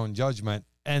white throne judgment,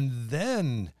 and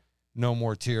then no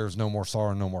more tears, no more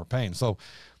sorrow, no more pain. So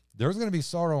there's going to be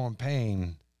sorrow and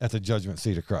pain at the judgment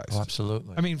seat of Christ. Oh,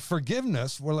 absolutely. I mean,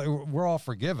 forgiveness, we're all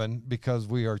forgiven because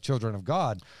we are children of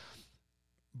God,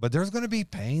 but there's going to be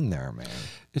pain there, man.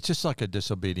 It's just like a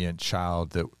disobedient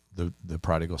child that the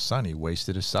prodigal son, he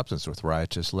wasted his substance with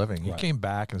riotous living. He came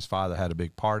back and his father had a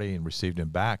big party and received him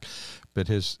back, but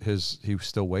he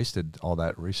still wasted all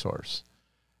that resource.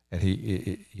 And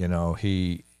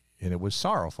and it was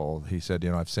sorrowful. He said,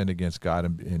 I've sinned against God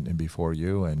and before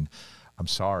you, and I'm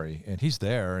sorry. And he's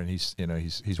there, and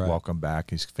he's welcome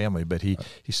back, his family, but he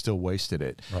still wasted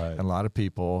it. Right. And a lot of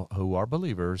people who are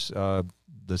believers,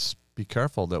 be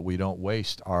careful that we don't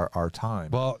waste our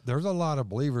time. Well, there's a lot of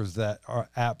believers that are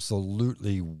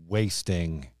absolutely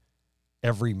wasting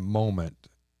every moment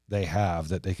they have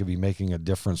that they could be making a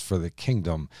difference for the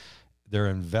kingdom. They're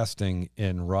investing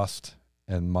in rust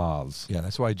and moths. Yeah,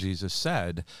 that's why Jesus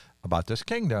said about this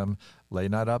kingdom, lay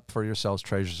not up for yourselves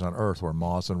treasures on earth where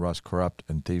moths and rust corrupt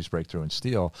and thieves break through and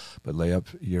steal, but lay up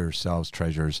yourselves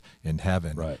treasures in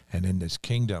heaven and in this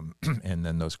kingdom. And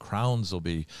then those crowns will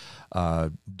be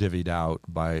divvied out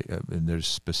by, and there's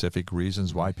specific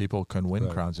reasons why people can win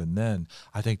crowns. And then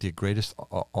I think the greatest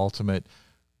ultimate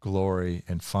glory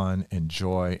and fun and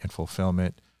joy and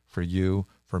fulfillment for you,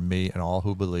 for me, and all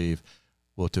who believe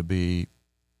will to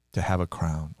have a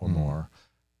crown or more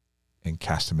and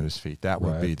cast him at his feet. That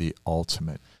would be the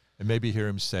ultimate. And maybe hear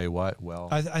him say what? Well,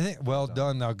 I think, well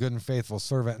done, thou good and faithful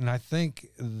servant. And I think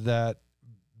that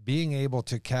being able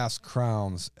to cast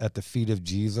crowns at the feet of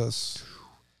Jesus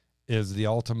is the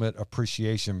ultimate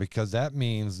appreciation, because that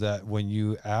means that when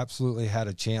you absolutely had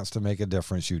a chance to make a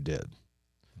difference, you did.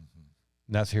 Mm-hmm.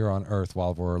 And that's here on earth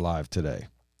while we're alive today.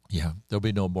 Yeah. There'll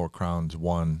be no more crowns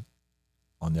won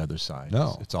on the other side.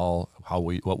 No. It's all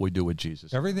what we do with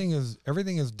Jesus. Everything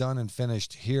is done and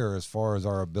finished here as far as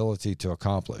our ability to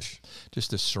accomplish.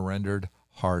 Just a surrendered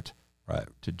heart Right.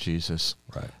 to Jesus.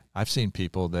 Right. I've seen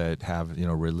people that have,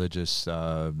 religious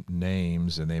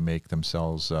names, and they make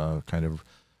themselves kind of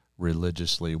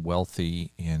religiously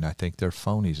wealthy, and I think they're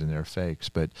phonies and they're fakes.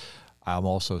 But I'm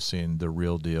also seeing the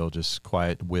real deal, just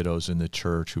quiet widows in the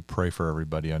church who pray for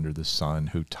everybody under the sun,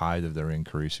 who tithe of their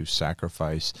increase, who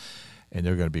sacrifice, and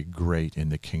they're going to be great in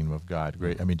the kingdom of God.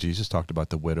 Great. I mean, Jesus talked about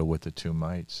the widow with the 2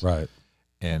 mites. Right.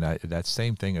 And that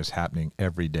same thing is happening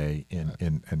every day in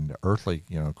the earthly,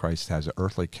 Christ has an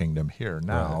earthly kingdom here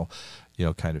now,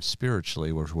 kind of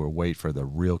spiritually, where we'll wait for the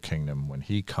real kingdom when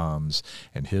he comes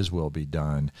and his will be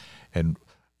done. And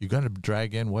you're going to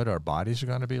drag in what our bodies are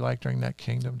going to be like during that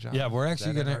kingdom, John? Yeah, we're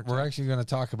actually gonna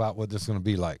talk about what this is going to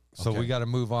be like. So we got to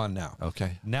move on now.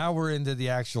 Okay. Now we're into the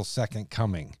actual second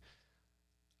coming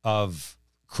of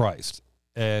Christ,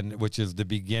 and which is the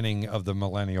beginning of the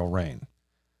millennial reign.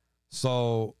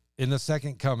 So in the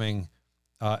second coming,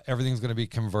 everything's going to be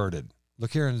converted.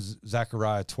 Look here in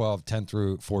Zechariah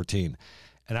 12:10-14.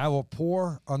 And I will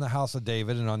pour on the house of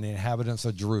David and on the inhabitants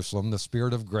of Jerusalem the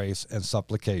spirit of grace and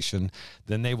supplication.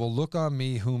 Then they will look on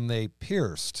me whom they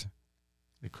pierced.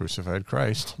 The crucified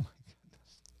Christ. Oh, my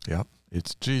goodness. Yep.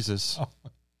 It's Jesus. Oh.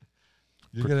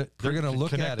 They're going to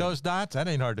look at it. Connect those dots? That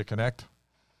ain't hard to connect.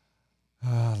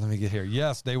 Let me get here.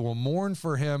 Yes, they will mourn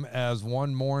for him as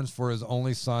one mourns for his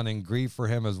only son, and grieve for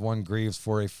him as one grieves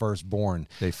for a firstborn.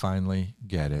 They finally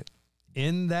get it.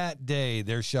 In that day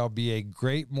there shall be a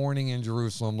great mourning in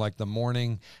Jerusalem, like the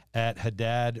mourning at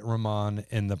Hadad Rimmon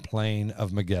in the plain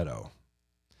of Megiddo.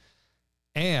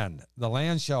 And the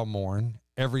land shall mourn,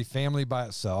 every family by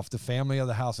itself, the family of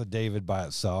the house of David by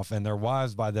itself, and their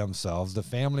wives by themselves, the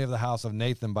family of the house of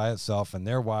Nathan by itself, and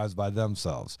their wives by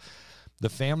themselves, the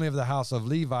family of the house of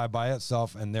Levi by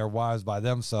itself, and their wives by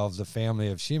themselves, the family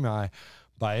of Shimei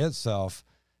by itself,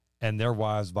 and their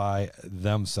wives by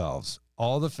themselves.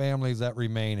 All the families that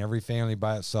remain, every family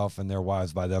by itself, and their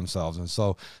wives by themselves. And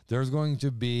so there's going to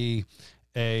be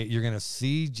you're going to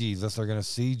see Jesus, they're going to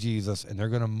see Jesus, and they're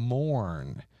going to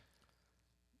mourn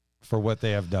for what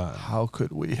they have done. How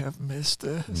could we have missed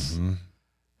this? Mm-hmm.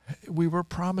 We were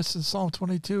promised in Psalm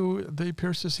 22, they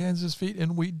pierced his hands, his feet,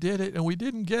 and we did it, and we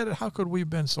didn't get it. How could we have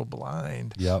been so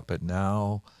blind? Yep. But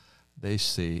now they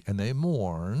see and they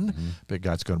mourn, but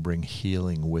God's going to bring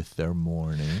healing with their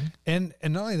mourning. And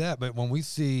not only that, but when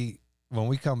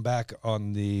we come back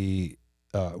on the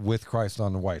with Christ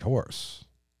on the white horse,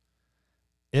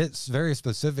 it's very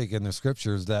specific in the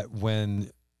scriptures that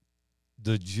when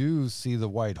the Jews see the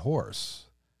white horse,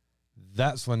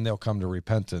 that's when they'll come to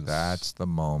repentance. That's the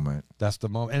moment. That's the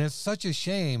moment. And it's such a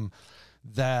shame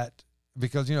that,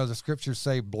 because, the scriptures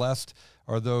say, blessed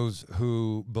are those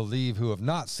who believe who have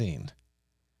not seen.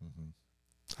 Mm-hmm.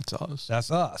 That's us.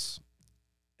 That's us.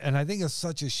 And I think it's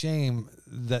such a shame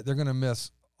that they're going to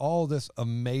miss all this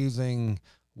amazing,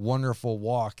 wonderful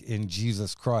walk in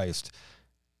Jesus Christ.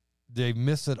 They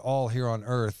miss it all here on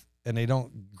earth, and they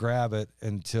don't grab it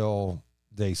until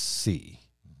they see.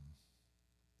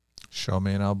 Show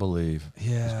me and I'll believe.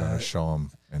 Yeah. He's going to show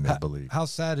them and they believe. How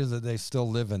sad is it they still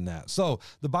live in that? So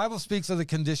the Bible speaks of the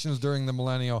conditions during the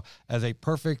millennial as a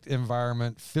perfect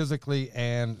environment, physically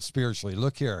and spiritually.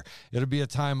 Look here. It'll be a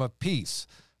time of peace.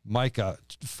 Micah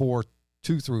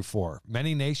 4:2-4.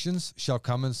 Many nations shall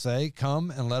come and say,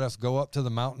 come and let us go up to the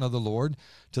mountain of the Lord,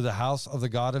 to the house of the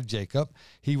God of Jacob.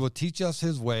 He will teach us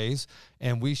his ways,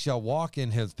 and we shall walk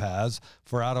in his paths.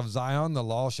 For out of Zion the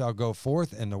law shall go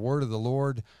forth, and the word of the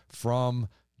Lord from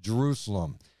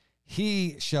Jerusalem.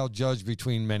 He shall judge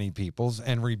between many peoples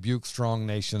and rebuke strong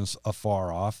nations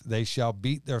afar off. They shall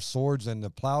beat their swords into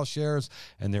plowshares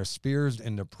and their spears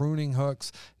into pruning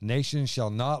hooks. Nation shall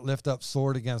not lift up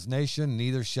sword against nation,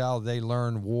 neither shall they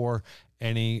learn war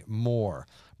any more.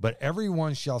 But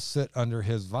everyone shall sit under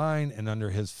his vine and under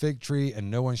his fig tree, and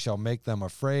no one shall make them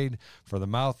afraid, for the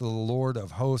mouth of the Lord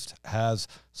of hosts has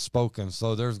spoken.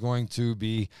 So there's going to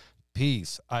be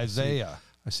peace. Isaiah.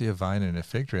 I see a vine and a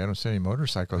fig tree. I don't see any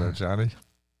motorcycle there, Johnny.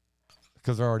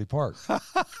 Because they're already parked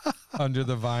under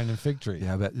the vine and fig tree.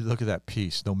 Yeah, but look at that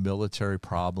peace. No military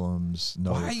problems.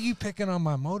 No. Why are you picking on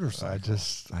my motorcycle?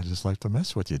 I just like to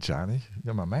mess with you, Johnny.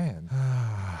 You're my man.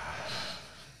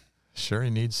 Sure, he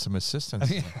needs some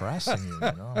assistance harassing you.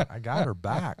 I got her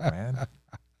back, man.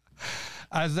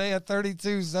 Isaiah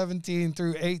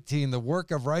 32:17-18. The work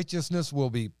of righteousness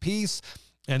will be peace,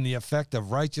 and the effect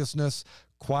of righteousness,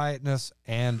 quietness,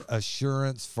 and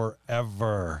assurance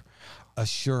forever.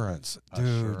 Assurance, dude.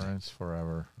 Assurance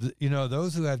forever.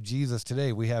 Those who have Jesus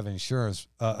today, we have assurance.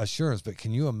 But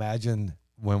can you imagine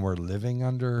when we're living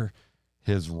under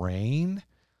his reign.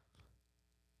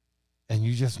 And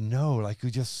you just know, like,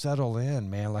 you just settle in,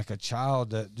 man, like a child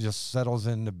that just settles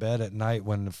into bed at night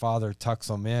when the father tucks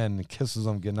them in and kisses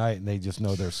them goodnight, and they just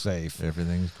know they're safe.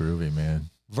 Everything's groovy, man.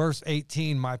 Verse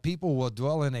 18, my people will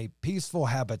dwell in a peaceful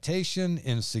habitation,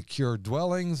 in secure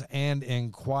dwellings, and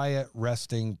in quiet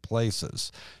resting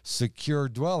places. Secure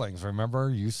dwellings. Remember,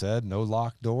 you said no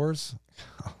locked doors?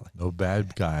 No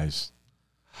bad guys.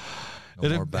 No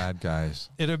more bad guys.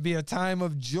 It'll be a time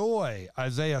of joy.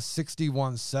 Isaiah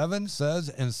 61:7 says,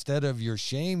 instead of your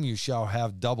shame, you shall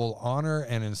have double honor,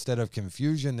 and instead of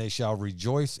confusion, they shall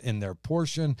rejoice in their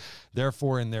portion.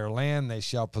 Therefore, in their land, they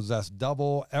shall possess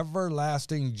double.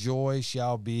 Everlasting joy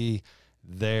shall be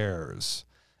theirs.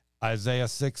 Isaiah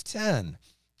 6:10.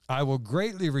 I will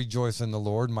greatly rejoice in the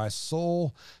Lord. My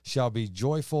soul shall be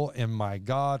joyful in my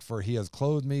God, for he has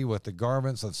clothed me with the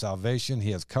garments of salvation.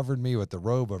 He has covered me with the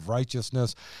robe of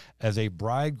righteousness. As a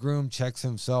bridegroom checks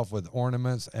himself with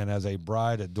ornaments, and as a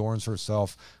bride adorns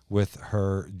herself with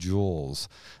her jewels.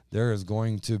 There is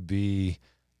going to be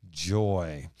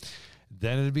joy.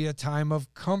 Then it'll be a time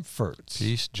of comfort.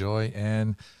 Peace, joy,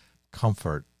 and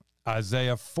comfort.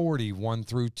 Isaiah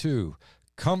 40:1-2.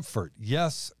 Comfort,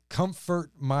 yes,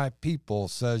 comfort my people,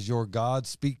 says your God.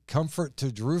 Speak comfort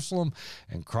to Jerusalem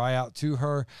and cry out to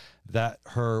her that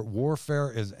her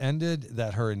warfare is ended,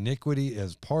 that her iniquity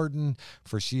is pardoned,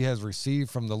 for she has received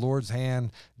from the Lord's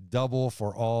hand double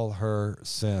for all her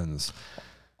sins.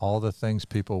 All the things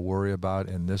people worry about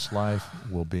in this life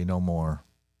will be no more.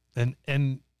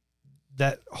 And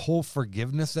that whole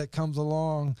forgiveness that comes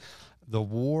along, the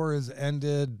war is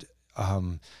ended,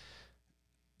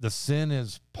 the sin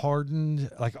is pardoned,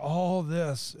 like all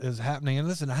this is happening. And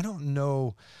listen, I don't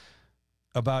know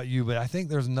about you, but I think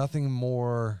there's nothing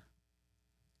more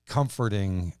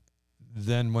comforting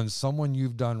than when someone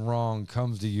you've done wrong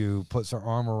comes to you, puts their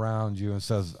arm around you and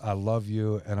says, I love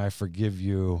you and I forgive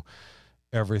you.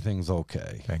 Everything's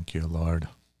okay. Thank you, Lord.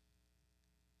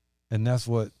 And that's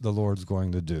what the Lord's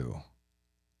going to do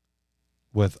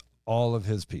with all of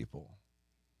his people.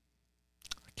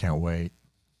 I can't wait.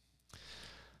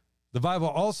 The Bible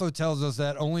also tells us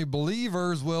that only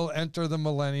believers will enter the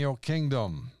millennial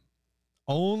kingdom.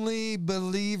 Only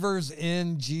believers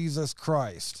in Jesus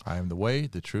Christ. I am the way,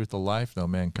 the truth, the life. No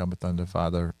man cometh unto the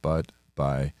Father but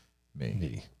by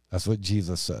me. That's what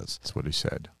Jesus says. That's what he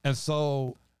said. And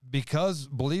so, because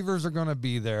believers are going to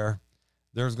be there,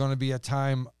 there's going to be a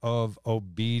time of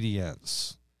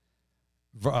obedience.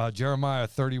 Jeremiah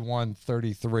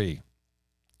 31:33.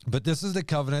 But this is the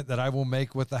covenant that I will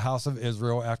make with the house of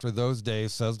Israel after those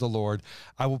days, says the Lord.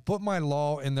 I will put my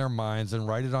law in their minds and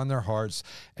write it on their hearts,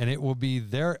 and it will be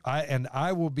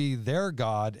I will be their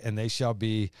God, and they shall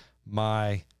be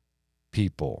my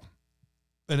people.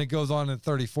 And it goes on in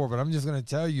 34, but I'm just going to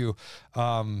tell you,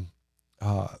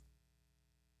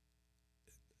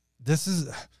 this is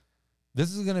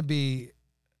going to be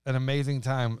an amazing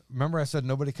time. Remember I said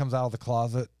nobody comes out of the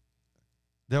closet?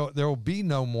 There will be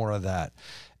no more of that.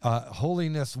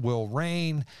 Holiness will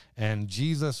reign, and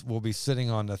Jesus will be sitting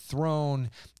on the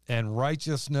throne, and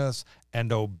righteousness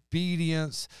and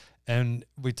obedience. And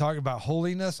we talk about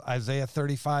holiness, Isaiah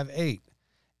 35:8.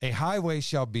 A highway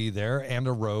shall be there, and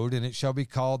a road, and it shall be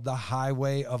called the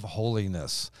highway of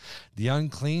holiness. The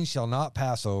unclean shall not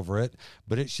pass over it,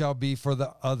 but it shall be for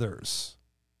the others.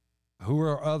 Who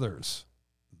are others?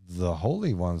 The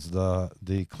holy ones,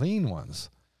 the clean ones.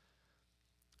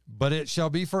 But it shall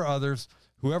be for others.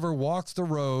 Whoever walks the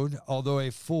road, although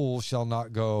a fool, shall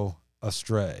not go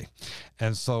astray.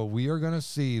 And so we are going to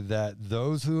see that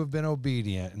those who have been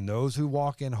obedient and those who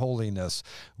walk in holiness,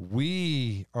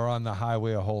 we are on the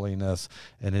highway of holiness,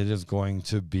 and it is going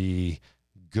to be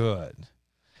good.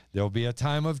 There'll be a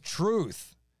time of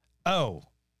truth. Oh,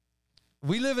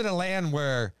 we live in a land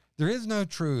where there is no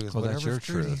truth. Well, that's your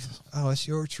truth. Oh, it's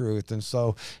your truth. And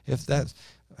so if that's...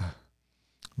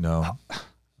 No.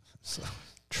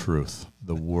 Truth.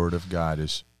 The word of God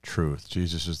is truth.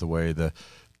 Jesus is the way, the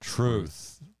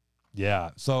truth. Yeah.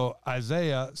 So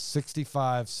Isaiah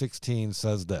 65:16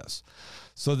 says this,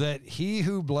 so that he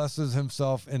who blesses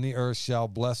himself in the earth shall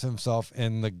bless himself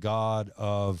in the God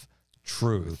of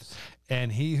truth.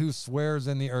 And he who swears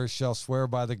in the earth shall swear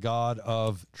by the God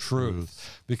of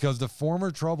truth. Because the former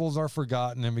troubles are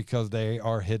forgotten, and because they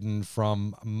are hidden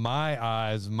from my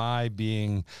eyes, my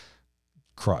being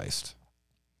Christ.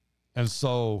 And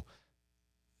so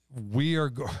we're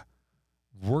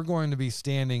going to be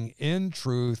standing in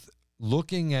truth,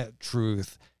 looking at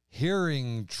truth,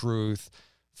 hearing truth,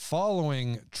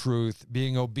 following truth,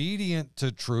 being obedient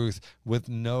to truth with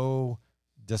no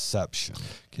deception.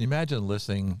 Can you imagine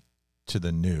listening to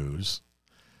the news,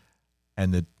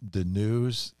 and the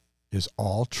news is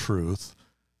all truth,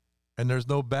 and there's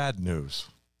no bad news.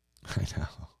 I know.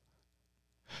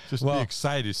 Just be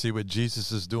excited to see what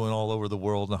Jesus is doing all over the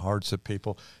world in the hearts of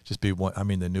people. Just be one. I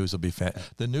mean, the news will be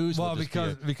the news. Well, will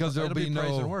just because there'll be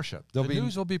praise no and worship. The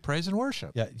news will be praise and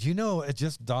worship. Yeah, it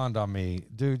just dawned on me,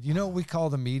 dude. You know what we call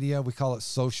the media? We call it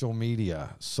social media.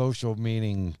 Social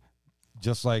meaning,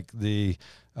 just like the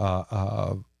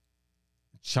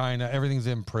China, everything's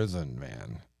in prison,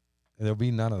 man. There'll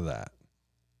be none of that.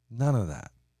 None of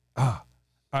that. All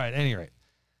right. Any rate.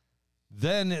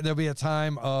 Then there'll be a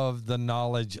time of the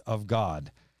knowledge of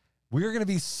God. We're going to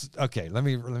be okay. Let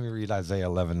me read Isaiah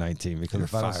 11:19 because You're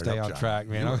if I don't stay on John. track,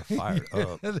 man, I'm fired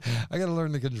up. I got to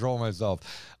learn to control myself.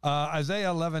 Isaiah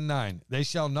 11:9. They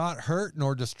shall not hurt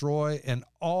nor destroy in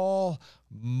all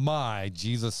my,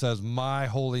 Jesus says, my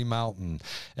holy mountain.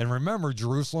 And remember,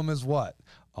 Jerusalem is what?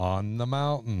 On the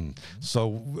mountain.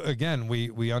 So again,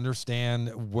 we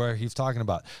understand where he's talking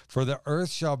about. For the earth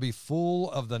shall be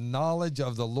full of the knowledge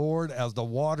of the Lord as the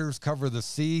waters cover the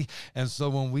sea. And so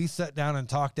when we sit down and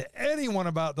talk to anyone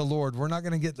about the Lord, we're not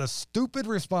going to get the stupid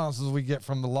responses we get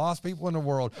from the lost people in the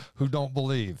world who don't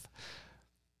believe.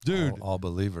 Dude, all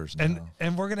believers now.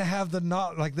 And we're gonna have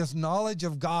this knowledge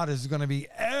of God is gonna be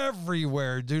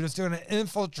everywhere, dude. It's gonna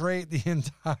infiltrate the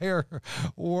entire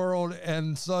world,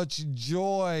 and such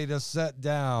joy to sit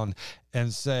down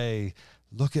and say,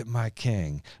 "Look at my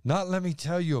King." Not let me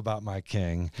tell you about my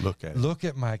King. Look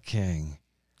at my King.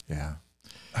 Yeah.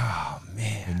 Oh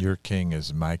man. And your King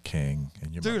is my King,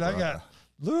 and you're dude. my I got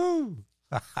Lou.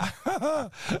 I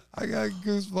got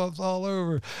goosebumps all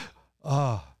over.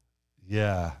 Oh.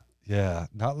 Yeah.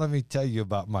 Not let me tell you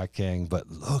about my King, but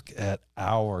look at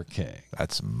our King.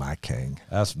 That's my King.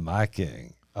 That's my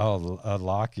King. Oh,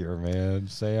 Lockyer, man.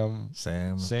 Samuel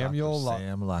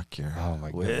Sam Lockyer. Oh,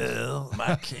 my goodness. Well,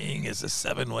 my King is a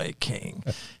 7-way King.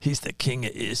 He's the King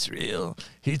of Israel.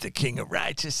 He's the King of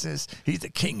righteousness. He's the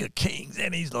King of kings,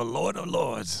 and he's the Lord of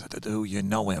lords. Do you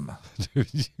know him? Dude,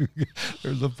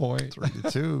 there's a point.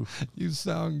 3-2. You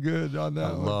sound good on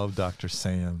that. I love Dr.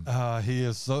 Sam. He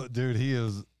is he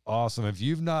is awesome. If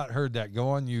you've not heard that, go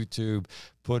on YouTube,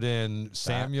 put in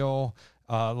Samuel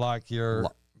Lockyer.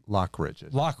 Lockridge.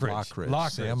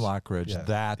 Sam Lockridge. Yeah,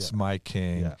 That's my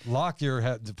King. Yeah.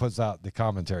 Lockyer puts out the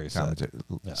commentary.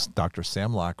 Dr.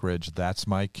 Sam Lockridge. That's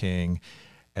my King.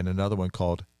 And another one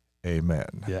called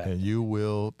Amen. Yeah. And you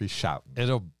will be shouting.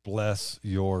 It'll bless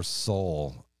your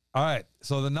soul. All right.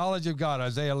 So the knowledge of God,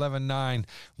 Isaiah 11:9,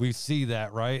 we see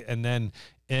that, right? And then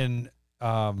in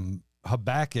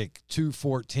Habakkuk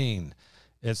 2:14,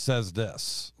 it says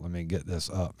this. Let me get this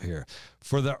up here.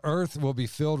 For the earth will be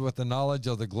filled with the knowledge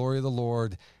of the glory of the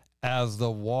Lord as the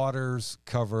waters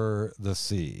cover the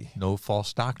sea. No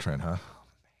false doctrine, huh?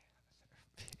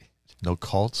 No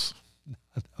cults?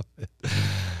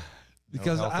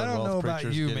 Because I don't know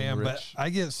about you, man, but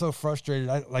I get so frustrated.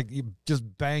 You just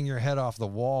bang your head off the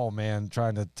wall, man,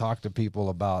 trying to talk to people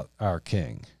about our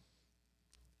King.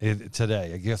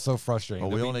 Today, it gets so frustrating.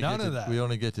 We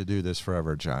only get to do this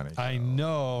forever, Johnny. So. I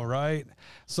know, right?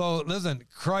 So listen,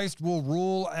 Christ will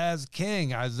rule as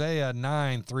King. Isaiah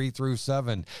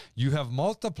 9:3-7. You have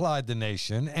multiplied the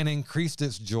nation and increased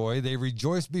its joy. They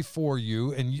rejoice before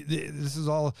you, and this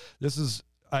is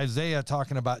Isaiah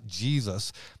talking about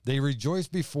Jesus. They rejoice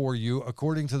before you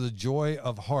according to the joy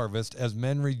of harvest, as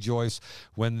men rejoice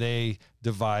when they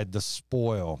divide the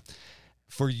spoil.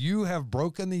 For you have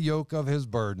broken the yoke of his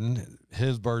burden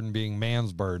being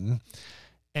man's burden,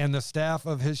 and the staff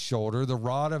of his shoulder, the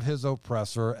rod of his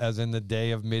oppressor, as in the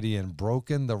day of Midian,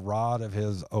 broken the rod of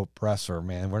his oppressor,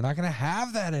 man. We're not going to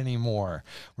have that anymore.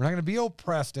 We're not going to be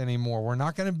oppressed anymore. We're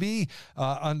not going to be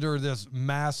under this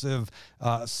massive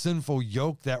sinful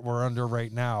yoke that we're under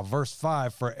right now. Verse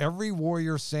 5, for every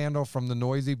warrior's sandal from the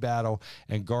noisy battle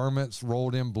and garments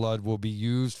rolled in blood will be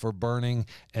used for burning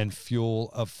and fuel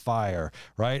of fire,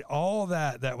 right? All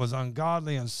that was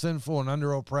ungodly and sinful and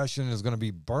under oppression is going to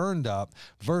be burned up.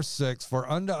 Verse 6, for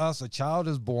unto us a child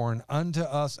is born, unto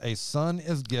us a son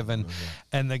is given,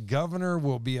 and the government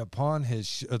will be upon his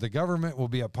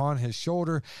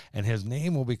shoulder, and his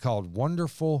name will be called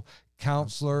Wonderful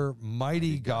Counselor,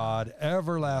 Mighty God,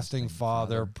 Everlasting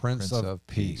Father, Prince of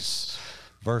Peace.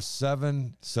 Verse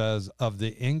 7 says, of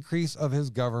the increase of his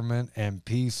government and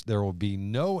peace there will be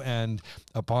no end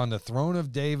upon the throne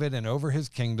of David and over his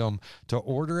kingdom, to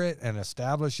order it and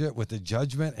establish it with the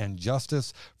judgment and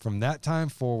justice from that time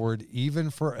forward,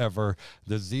 even forever.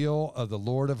 The zeal of the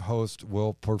Lord of hosts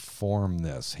will perform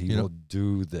this. He will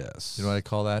do this. You know what I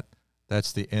call that?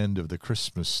 That's the end of the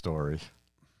Christmas story.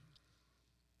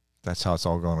 That's how it's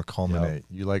all going to culminate.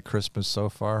 You like Christmas so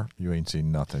far? You ain't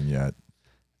seen nothing yet.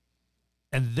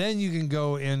 And then you can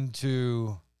go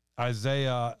into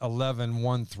Isaiah 11,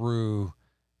 1 through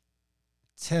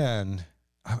 10.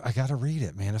 I got to read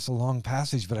it, man. It's a long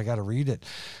passage, but I got to read it.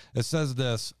 It says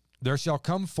this: there shall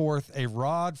come forth a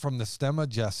rod from the stem of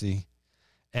Jesse,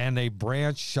 and a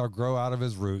branch shall grow out of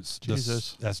his roots.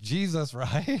 Jesus. That's Jesus,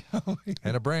 right?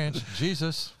 And a branch,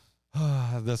 Jesus.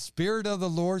 The Spirit of the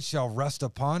Lord shall rest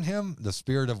upon him, the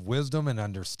Spirit of wisdom and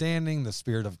understanding, the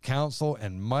Spirit of counsel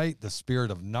and might, the Spirit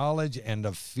of knowledge and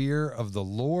of fear of the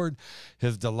Lord.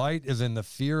 His delight is in the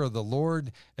fear of the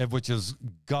Lord, which is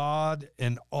God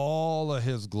in all of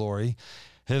his glory.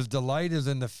 His delight is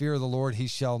in the fear of the Lord. He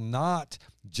shall not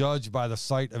judge by the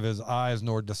sight of his eyes,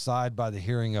 nor decide by the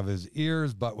hearing of his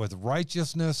ears, but with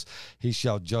righteousness he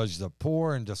shall judge the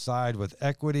poor and decide with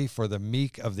equity for the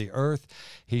meek of the earth.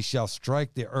 He shall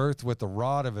strike the earth with the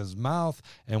rod of his mouth,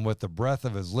 and with the breath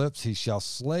of his lips he shall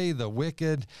slay the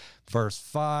wicked. Verse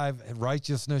 5,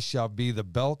 righteousness shall be the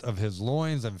belt of his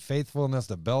loins, and faithfulness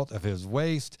the belt of his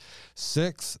waist.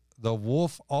 6, the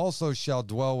wolf also shall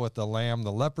dwell with the lamb.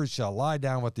 The leopard shall lie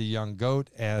down with the young goat,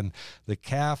 and the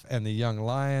calf and the young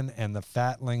lion and the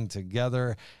fatling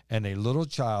together, and a little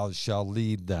child shall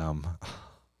lead them.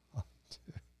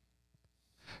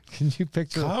 Can you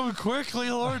picture? Come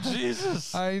quickly, Lord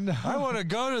Jesus. I know. I want to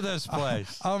go to this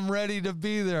place. I'm ready to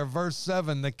be there. Verse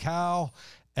 7, the cow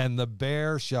and the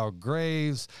bear shall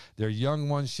graze, their young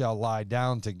ones shall lie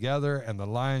down together, and the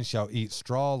lion shall eat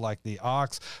straw like the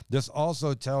ox. This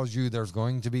also tells you there's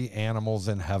going to be animals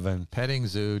in heaven. Petting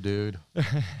zoo, dude.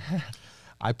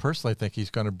 I personally think he's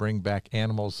going to bring back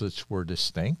animals that were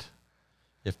distinct.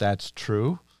 If that's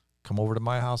true, come over to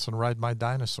my house and ride my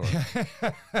dinosaur.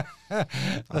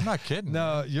 I'm not kidding.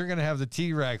 No, you're going to have the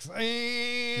T-Rex.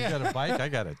 You got a bike? I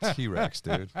got a T-Rex,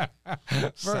 dude.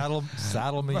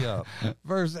 Saddle me up.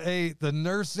 Verse 8, the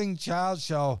nursing child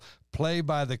shall play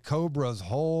by the cobra's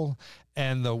hole,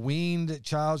 and the weaned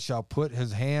child shall put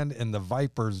his hand in the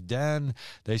viper's den.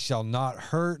 They shall not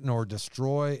hurt nor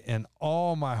destroy in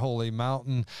all my holy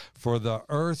mountain, for the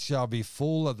earth shall be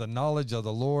full of the knowledge of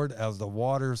the Lord as the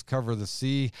waters cover the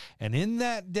sea. And in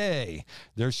that day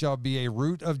there shall be a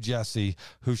root of Jesse,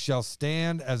 who shall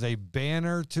stand as a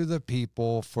banner to the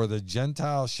people, for the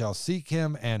Gentiles shall seek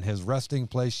him, and his resting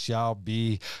place shall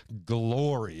be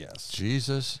glorious.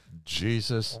 Jesus,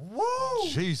 Woo!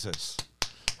 Jesus.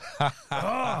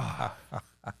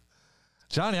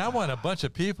 Johnny, I want a bunch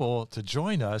of people to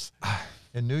join us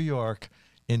in New York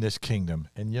in this kingdom.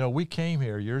 And, you know, we came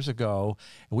here years ago,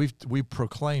 and we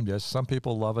proclaimed this. Some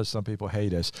people love us, some people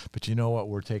hate us. But you know what?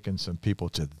 We're taking some people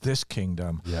to this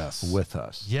kingdom with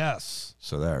us. Yes.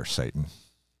 So there, Satan.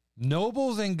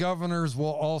 Nobles and governors will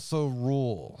also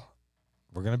rule.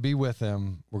 We're going to be with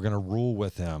him. We're going to rule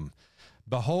with him.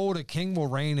 Behold, a king will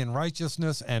reign in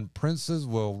righteousness, and princes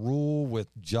will rule with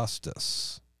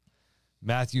justice.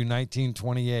 Matthew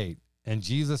 19:28. And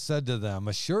Jesus said to them,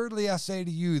 assuredly I say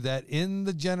to you that in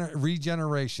the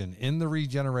regeneration,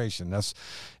 that's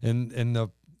in the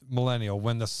millennial,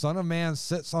 when the Son of Man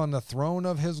sits on the throne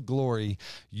of his glory,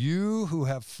 you who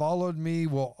have followed me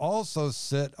will also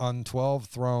sit on 12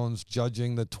 thrones,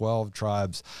 judging the 12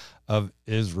 tribes of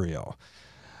Israel.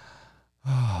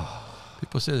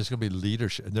 People say there's going to be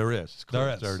leadership. There is. There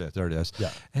it is.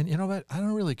 Yeah. And you know what? I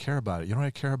don't really care about it. You know what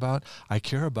I care about? I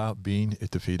care about being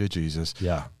at the feet of Jesus,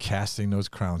 casting those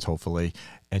crowns, hopefully,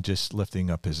 and just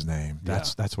lifting up his name.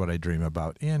 That's what I dream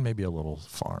about. And maybe a little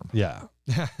farm. Yeah.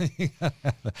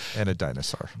 And a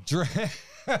dinosaur.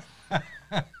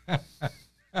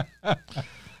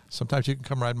 Sometimes you can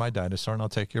come ride my dinosaur, and I'll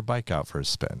take your bike out for a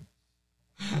spin.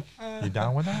 You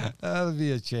down with that? That'll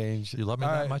be a change. You love me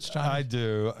that much, John? I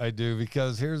do,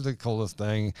 because here's the coolest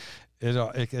thing.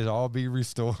 It could all be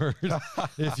restored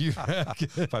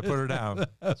if I put her down.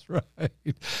 That's right.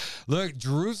 Look,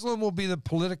 Jerusalem will be the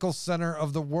political center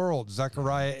of the world.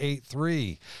 Zechariah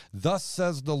 8:3. Thus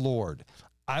says the Lord,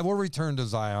 I will return to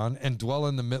Zion and dwell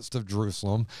in the midst of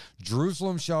Jerusalem.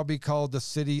 Jerusalem shall be called the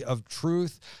city of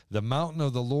truth, the mountain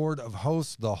of the Lord of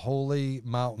hosts, the holy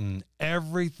mountain.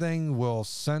 Everything will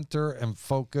center and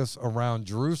focus around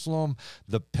Jerusalem,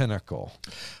 the pinnacle.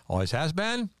 Always has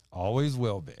been. Always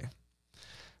will be.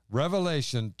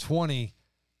 Revelation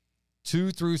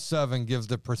 20:2-7 gives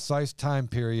the precise time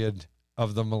period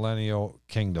of the millennial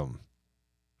kingdom.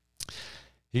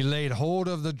 He laid hold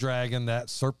of the dragon, that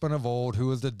serpent of old, who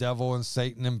was the devil and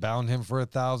Satan, and bound him for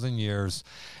 1,000 years.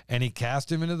 And he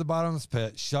cast him into the bottomless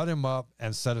pit, shut him up,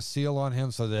 and set a seal on him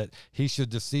so that he should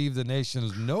deceive the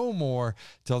nations no more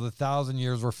till the 1,000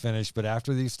 years were finished. But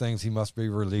after these things, he must be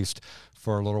released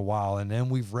for a little while. And then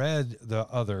we've read the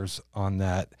others on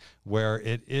that, where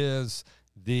it is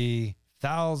the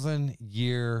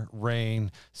 1,000-year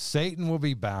reign. Satan will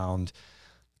be bound.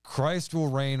 Christ will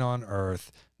reign on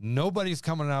earth. Nobody's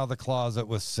coming out of the closet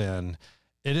with sin.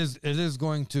 It is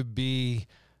going to be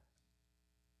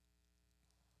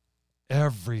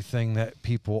everything that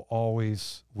people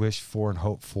always wish for and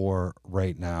hope for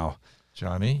right now.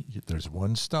 Johnny, there's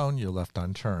one stone you left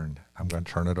unturned. I'm going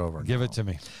to turn it over. Give now. it to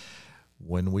me.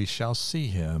 When we shall see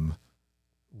him,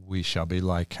 we shall be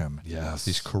like him. Yes.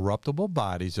 These corruptible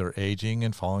bodies that are aging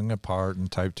and falling apart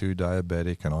and type 2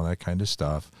 diabetic and all that kind of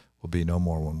stuff will be no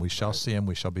more. When we shall see him,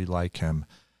 we shall be like him,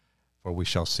 for we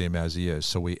shall see him as he is.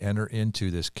 So we enter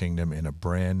into this kingdom in a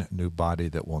brand new body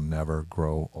that will never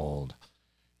grow old.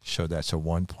 So that's a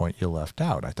one point you left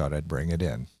out. I thought I'd bring it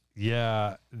in.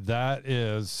 Yeah, that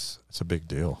is. It's a big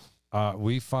deal.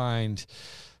 We find,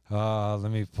 let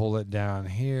me pull it down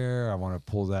here. I want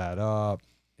to pull that up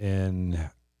in,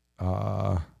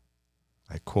 I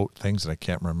quote things and I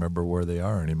can't remember where they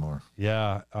are anymore.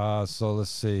 yeah. So let's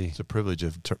see. It's a privilege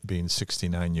of being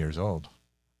 69 years old.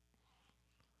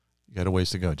 You got a ways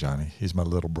to go, Johnny. He's my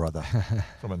little brother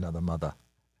from another mother.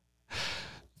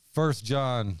 1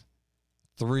 John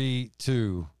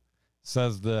 3:2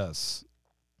 says this.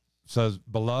 Says,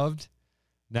 beloved,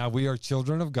 now we are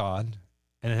children of God,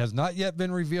 and it has not yet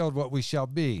been revealed what we shall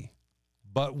be.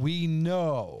 But we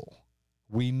know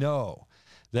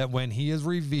that when he is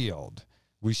revealed,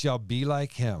 we shall be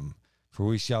like him, for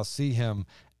we shall see him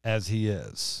as he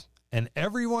is. And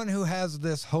everyone who has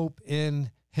this hope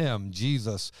in him,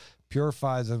 Jesus,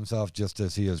 purifies himself just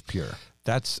as he is pure.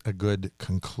 That's a good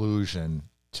conclusion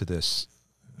to this.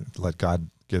 Let God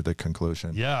give the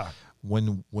conclusion. Yeah.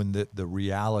 When the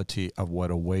reality of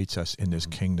what awaits us in this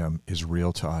kingdom is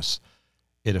real to us,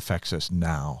 it affects us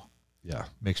now. Yeah.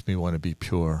 Makes me want to be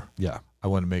pure. Yeah. I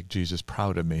want to make Jesus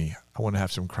proud of me. I want to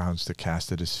have some crowns to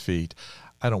cast at his feet.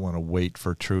 I don't want to wait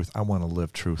for truth. I want to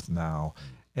live truth now.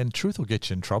 And truth will get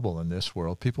you in trouble in this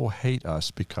world. People hate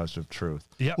us because of truth.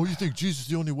 Yeah. Oh, you think Jesus is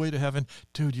the only way to heaven?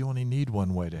 Dude, you only need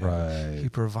one way to heaven. Right. He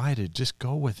provided. Just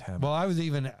go with him. Well, I was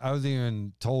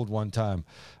even told one time,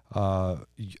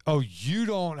 you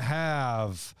don't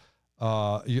have,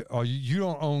 you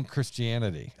don't own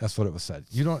Christianity. That's what it was said.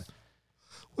 You don't.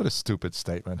 What a stupid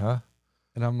statement, huh?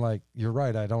 And I'm like, you're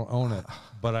right. I don't own it,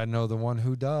 but I know the one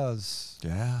who does.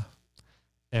 Yeah.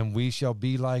 And we shall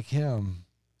be like him.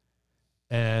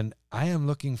 And I am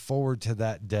looking forward to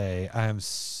that day. I am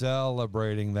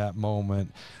celebrating that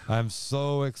moment. I'm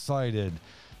so excited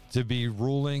to be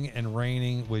ruling and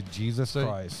reigning with Jesus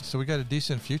Christ. So we got a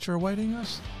decent future awaiting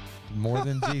us? More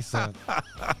than decent.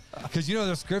 Because,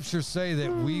 the scriptures say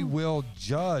that we will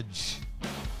judge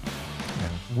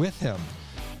with him.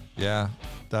 Yeah.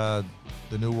 The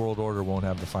New World Order won't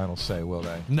have the final say, will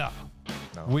they? No.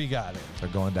 No. We got it. They're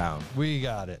going down. We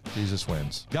got it. Jesus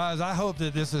wins. Guys, I hope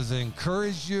that this has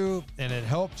encouraged you and it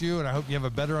helped you, and I hope you have a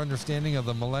better understanding of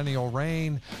the millennial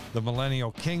reign, the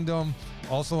millennial kingdom.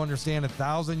 Also understand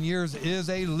 1,000 years is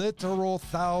a literal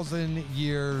 1,000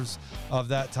 years of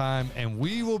that time, and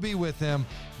we will be with him.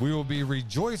 We will be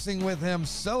rejoicing with him,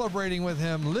 celebrating with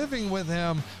him, living with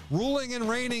him, ruling and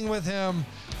reigning with him.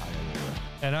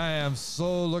 And I am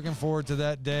so looking forward to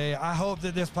that day. I hope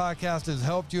that this podcast has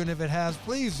helped you. And if it has,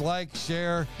 please like,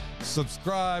 share,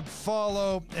 subscribe,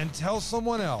 follow, and tell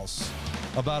someone else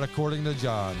about According to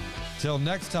John. Till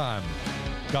next time,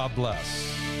 God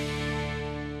bless.